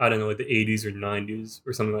like I don't know, like the 80s or 90s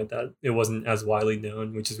or something like that, it wasn't as widely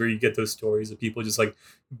known, which is where you get those stories of people just like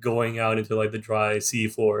going out into like the dry sea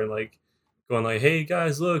floor and like going like, hey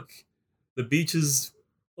guys, look, the beach is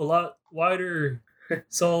a lot wider,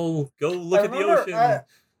 so go look I at the remember, ocean.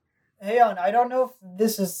 Hey on, I don't know if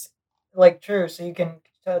this is like true, so you can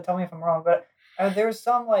tell me if I'm wrong, but there's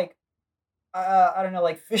some like I don't know,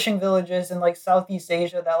 like fishing villages in like Southeast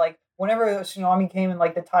Asia that like whenever a tsunami came and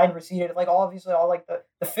like the tide receded, like obviously all like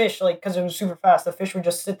the fish, like because it was super fast, the fish would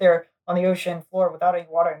just sit there on the ocean floor without any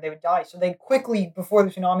water and they would die. So they quickly before the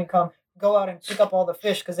tsunami come go out and pick up all the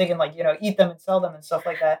fish because they can like eat them and sell them and stuff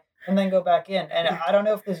like that, and then go back in. And I don't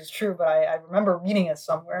know if this is true, but I remember reading it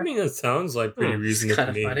somewhere. I mean, that sounds like pretty reasonable to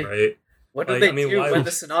kinda me, funny. right? What do Like, they I mean, do why when would-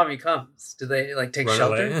 the tsunami comes? Do they like take Run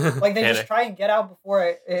shelter? away. Like they Panic. just try and get out before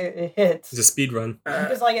it hits. It's a speed run.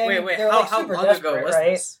 Because, like, I mean, wait, they're, how, like, how super long ago desperate, was right?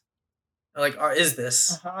 this? Like, or is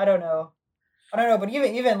this? I don't know. But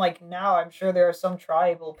even like now, I'm sure there are some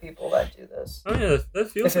tribal people that do this. I mean, that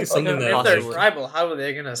feels If like it's like something a- that If Possibly. they're tribal, how are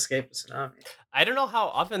they gonna escape a tsunami? I don't know how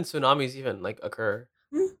often tsunamis even like occur.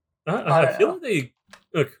 I don't feel know. like they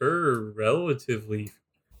occur relatively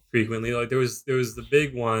frequently. Like there was the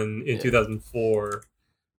big one in Yeah. 2004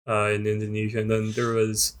 in Indonesia, and then there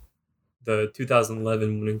was the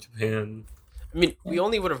 2011 one in Japan. I mean, we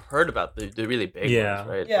only would have heard about the really big Yeah. ones,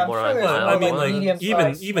 right? Yeah, The I'm more sure there's violent more, I mean, like, like ones.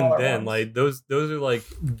 medium-sized, even smaller then, ones. like those are like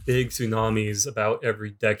big tsunamis about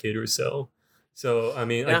every decade or so. So I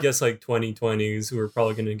mean, Yeah. I guess like 2020s, we're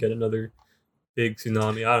probably gonna get another big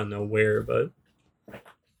tsunami. I don't know where, but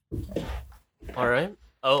All right.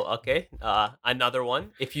 Oh, okay. Another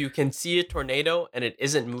one. If you can see a tornado and it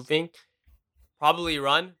isn't moving, probably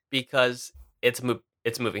run because it's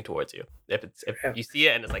moving towards you. If you see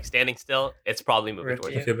it and it's like standing still, it's probably moving Rip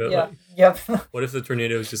towards you. you. okay, but Yeah. like, Yep. what if the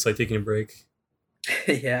tornado is just like taking a break?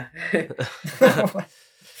 Yeah.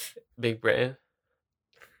 Big Britain.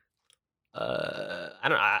 I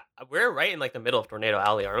don't know. We're right in like the middle of Tornado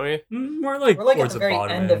Alley, aren't we? More like We're, like, at towards the the very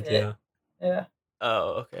bottom end of it. yeah. Yeah.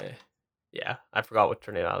 Oh, okay. Yeah, I forgot what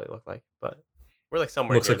Tornado Alley looked like, but we're like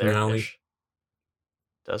somewhere Looks near like an there. alley.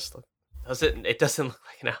 Does it? It doesn't look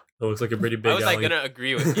like an alley. It looks like a pretty big I was like alley. gonna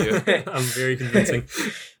agree with you. I'm very convincing.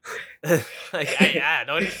 Yeah,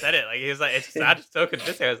 no one said it. Like he was like, it sounded so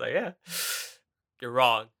convincing. I was like, yeah, you're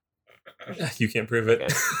wrong. You can't prove it.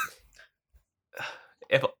 Okay.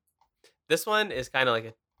 If this one is kind of like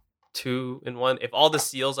a 2-in-1, if all the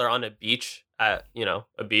seals are on a beach at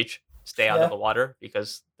a beach, stay out Yeah. of the water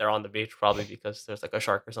because they're on the beach, probably because there's like a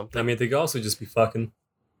shark or something. I mean, they could also just be fucking.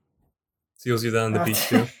 Seals you down on the beach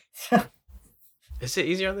too. Is it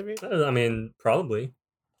easier on the beach? I mean, probably.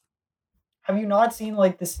 Have you not seen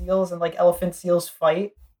like the seals and like elephant seals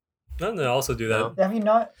fight? No, they also do that. No. Have you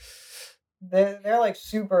not? They're like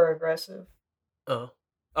super aggressive. Oh.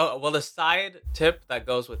 Oh, well, the side tip that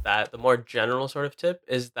goes with that, the more general sort of tip,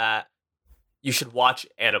 is that you should watch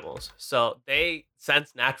animals. So they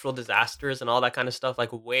sense natural disasters and all that kind of stuff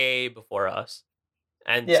like way before us.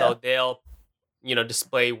 And Yeah. so they'll,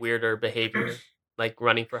 display weirder behavior, like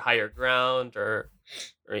running for higher ground or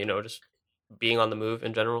just being on the move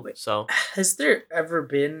in general. Wait. So Has there ever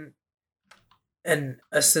been a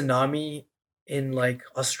tsunami in like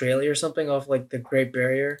Australia or something off like the Great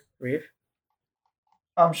Barrier Reef?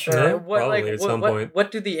 I'm sure. Yeah. What probably like at some point.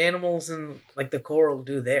 what do the animals in like the coral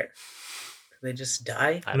do there? Do they just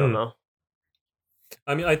die? I don't Hmm. know.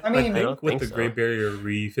 I mean, I I think don't with think the so. Great Barrier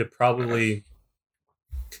Reef, it probably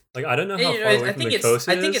like I don't know how You know, far away I from think the it's coast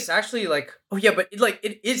I it think is. it's actually like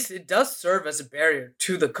it does serve as a barrier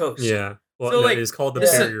to the coast. Yeah. Well, So, no, like, it's called the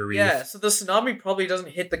Yeah. Barrier Reef. Yeah, so the tsunami probably doesn't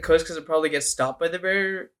hit the coast because it probably gets stopped by the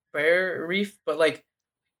barrier reef, but like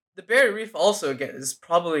the barrier reef also is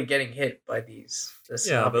probably getting hit by the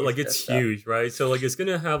Yeah, but tsunamis like and it's stuff. huge, right? So like it's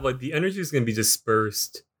gonna have like the energy is gonna be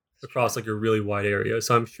dispersed across like a really wide area.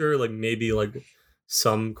 So I'm sure like maybe like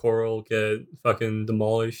some coral get fucking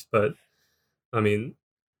demolished, but I mean,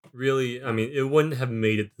 really, I mean, it wouldn't have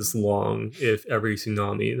made it this long if every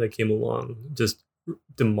tsunami that came along just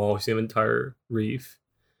demolished the entire reef.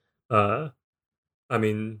 I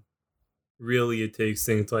mean, really, it takes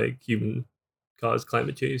things like human caused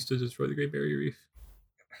climate change to destroy the Great Barrier Reef.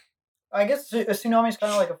 I guess a tsunami is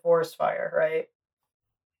kind of like a forest fire, right?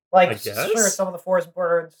 Like, I sure, guess. some of the forest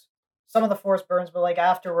burns, but like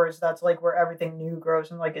afterwards, that's like where everything new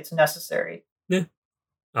grows and like it's necessary.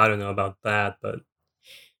 I don't know about that, but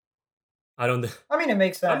I don't. I mean, it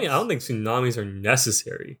makes sense. I mean, I don't think tsunamis are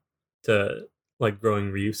necessary to like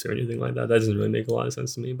growing reefs or anything like that. That doesn't really make a lot of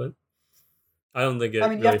sense to me, but I don't think it I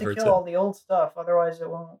mean, you really have to hurts kill it. all the old stuff, otherwise it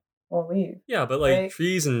won't leave. Yeah, but like right?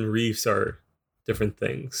 trees and reefs are different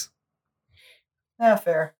things. Yeah,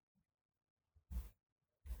 fair.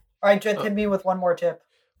 All right, Jet, hit me with one more tip.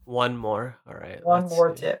 One more. All right. One let's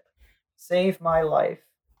more see. tip. Save my life.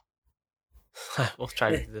 We'll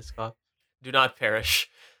try to do this, Cobb. Do not perish.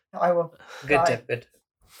 I will. Good die. tip, good.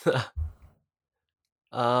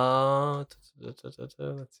 Let's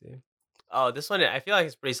see. Oh, this one I feel like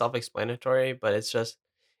it's pretty self-explanatory, but it's just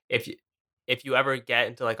if you ever get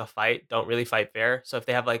into like a fight, don't really fight fair. So if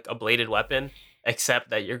they have like a bladed weapon, accept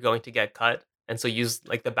that you're going to get cut, and so use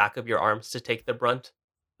like the back of your arms to take the brunt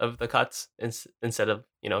of the cuts instead of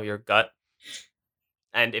your gut.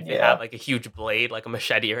 And if they Yeah. have like a huge blade, like a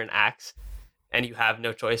machete or an axe, and you have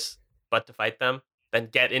no choice but to fight them, then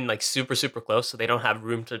get in like super super close so they don't have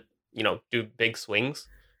room to do big swings,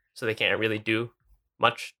 so they can't really do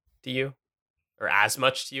much to you or as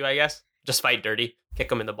much to you, I guess. Just fight dirty, kick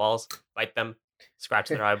them in the balls, bite them, scratch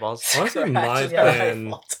their eyeballs. Honestly, my Scratches plan-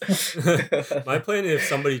 eyeballs. My plan, if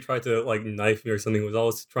somebody tried to like knife me or something, was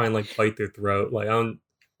always to try and like bite their throat. Like I don't.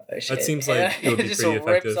 That seems like it would be just pretty rips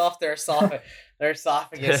effective. off their esophagus. I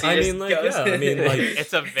He just mean, like, goes- yeah, I mean, like-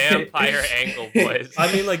 It's a vampire angle, boys.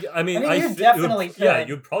 I mean, you it definitely would, yeah, could.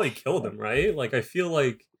 you'd probably kill them, right? Like I feel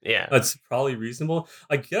like Yeah, that's probably reasonable.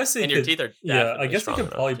 I guess it and your could. teeth are Yeah, I definitely guess they strong could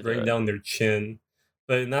enough probably to do bring it. down their chin,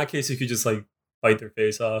 but in that case, you could just like bite their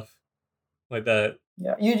face off, like that.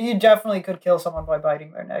 Yeah, you definitely could kill someone by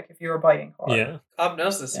biting their neck if you were biting hard. Yeah. Cobb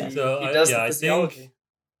knows this. Yeah. He, So he I- does yeah, the I physiology.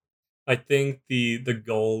 I think the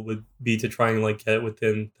goal would be to try and like get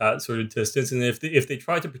within that sort of distance, and if they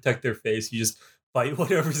try to protect their face, you just bite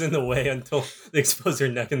whatever's in the way until they expose their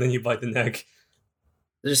neck, and then you bite the neck.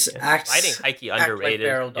 Just Yeah. acts. Fighting Heike like underrated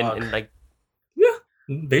feral dog. in like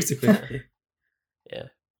Basically. yeah,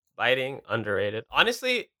 biting underrated.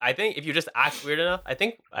 Honestly, I think if you just act weird enough, I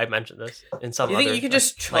think I mentioned this in some. Do you think other, you could like,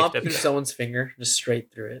 just life chomp through tips. someone's finger, just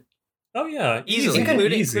straight through it? Oh yeah, Easily. easy,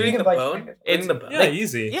 Including easy. including the bite bone. finger. Including the bone. Yeah, Like,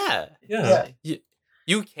 easy. Yeah, Yeah.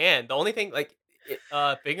 you can. The only thing like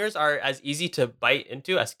fingers are as easy to bite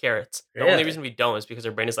into as carrots. The Really? only reason we don't is because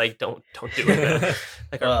our brain is like, don't do it. Man.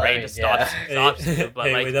 Like our Well, I brain mean, just yeah. stops you. But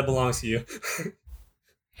Hey, like, wait, that belongs to you.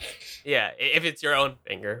 yeah, if it's your own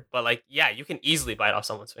finger. But like, yeah, you can easily bite off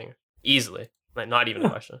someone's finger. Easily. Like, not even a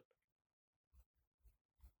question.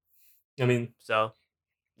 I mean, So,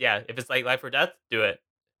 yeah, if it's like life or death, do it.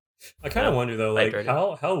 I kind of Yeah, wonder though, bite like dirty.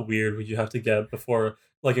 how weird would you have to get before,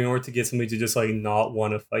 like, in order to get somebody to just like not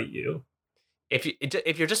want to fight you?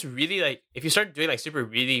 If you're just really like, if you start doing like super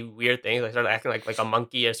really weird things, like start acting like a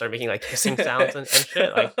monkey and start making like hissing sounds and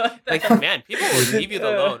shit, like man, people will leave you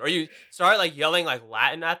alone. Or you start like yelling like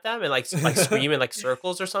Latin at them and like scream in like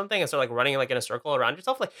circles or something and start like running like in a circle around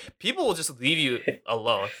yourself. Like people will just leave you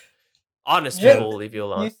alone. Honest Yeah. people will leave you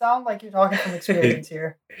alone. You sound like you're talking from experience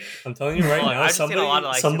here. I'm telling you right Well, now, I've just seen a lot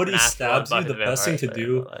of, somebody Supernatural and stabs you, Buffy the the best thing to Vampire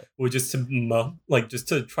do Slayer, but, would just to just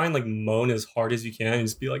to try and moan as hard as you can and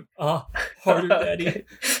just be like, harder, daddy.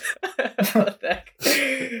 What the heck?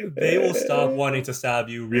 They will stop wanting to stab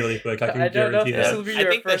you really quick. I can I don't know if guarantee this that. will be I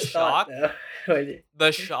your think the first thought. shock- Wait.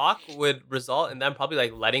 the shock would result in them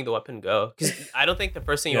probably letting the weapon go, because I don't think the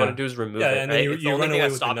first thing you want to do is remove Yeah, it. and Right? then It's you the only run thing away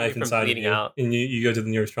that's with the stopping you knife from inside of bleeding you, out. and you go to the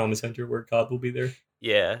nearest trauma center where Cobb will be there, and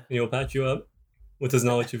Yeah, he'll patch you up with his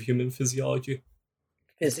knowledge of human physiology.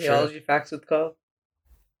 Physiology facts with Carl.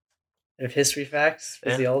 If history facts,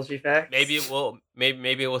 Yeah. physiology facts. maybe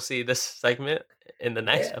we'll see this segment in the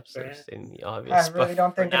next Yeah, episode. perhaps. In the obvious, I really but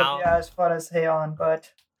don't for think it'll now, be as fun as Heian,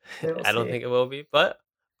 but we will I don't see. think it will be, but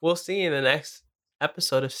we'll see in the next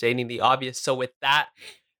episode of Stating the Obvious. So with that,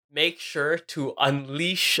 make sure to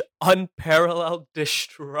unleash unparalleled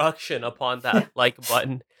destruction upon that like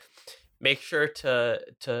button. Make sure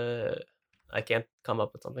to I can't come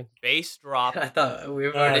up with something. Bass drop. I thought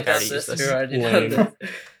we've I already done already this. used We've this. already Lame. done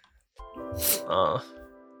this.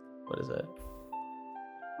 What is it?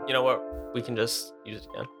 You know what? We can just use it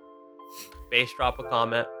again. Bass drop a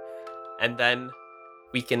comment, and then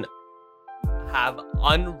we can have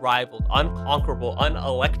unrivaled, unconquerable,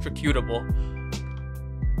 unelectrocutable,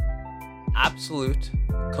 absolute,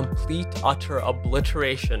 complete, utter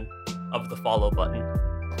obliteration of the follow button.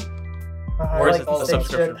 I Or is like it to the say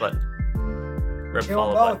subscription shit. button? Rip Do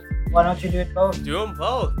follow them both. button. Why don't you do it both? Do them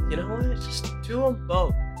both. You know what? Just do them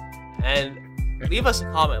both. And leave us a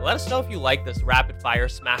comment. Let us know if you like this rapid fire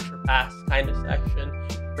smash or pass kind of section.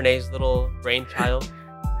 Renee's little brainchild.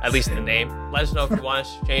 At least the name. Let us know if you want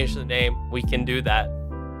us to change the name. We can do that.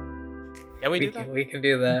 Can we do that? We can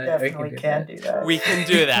do that. Definitely can do that. We can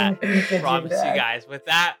do that. We can do Promise you that. guys. With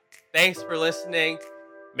that, thanks for listening.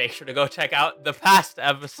 Make sure to go check out the past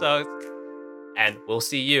episodes. And we'll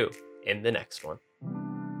see you in the next one.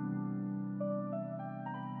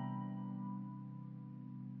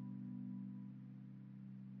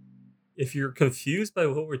 If you're confused by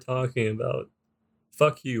what we're talking about,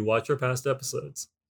 fuck you. Watch our past episodes.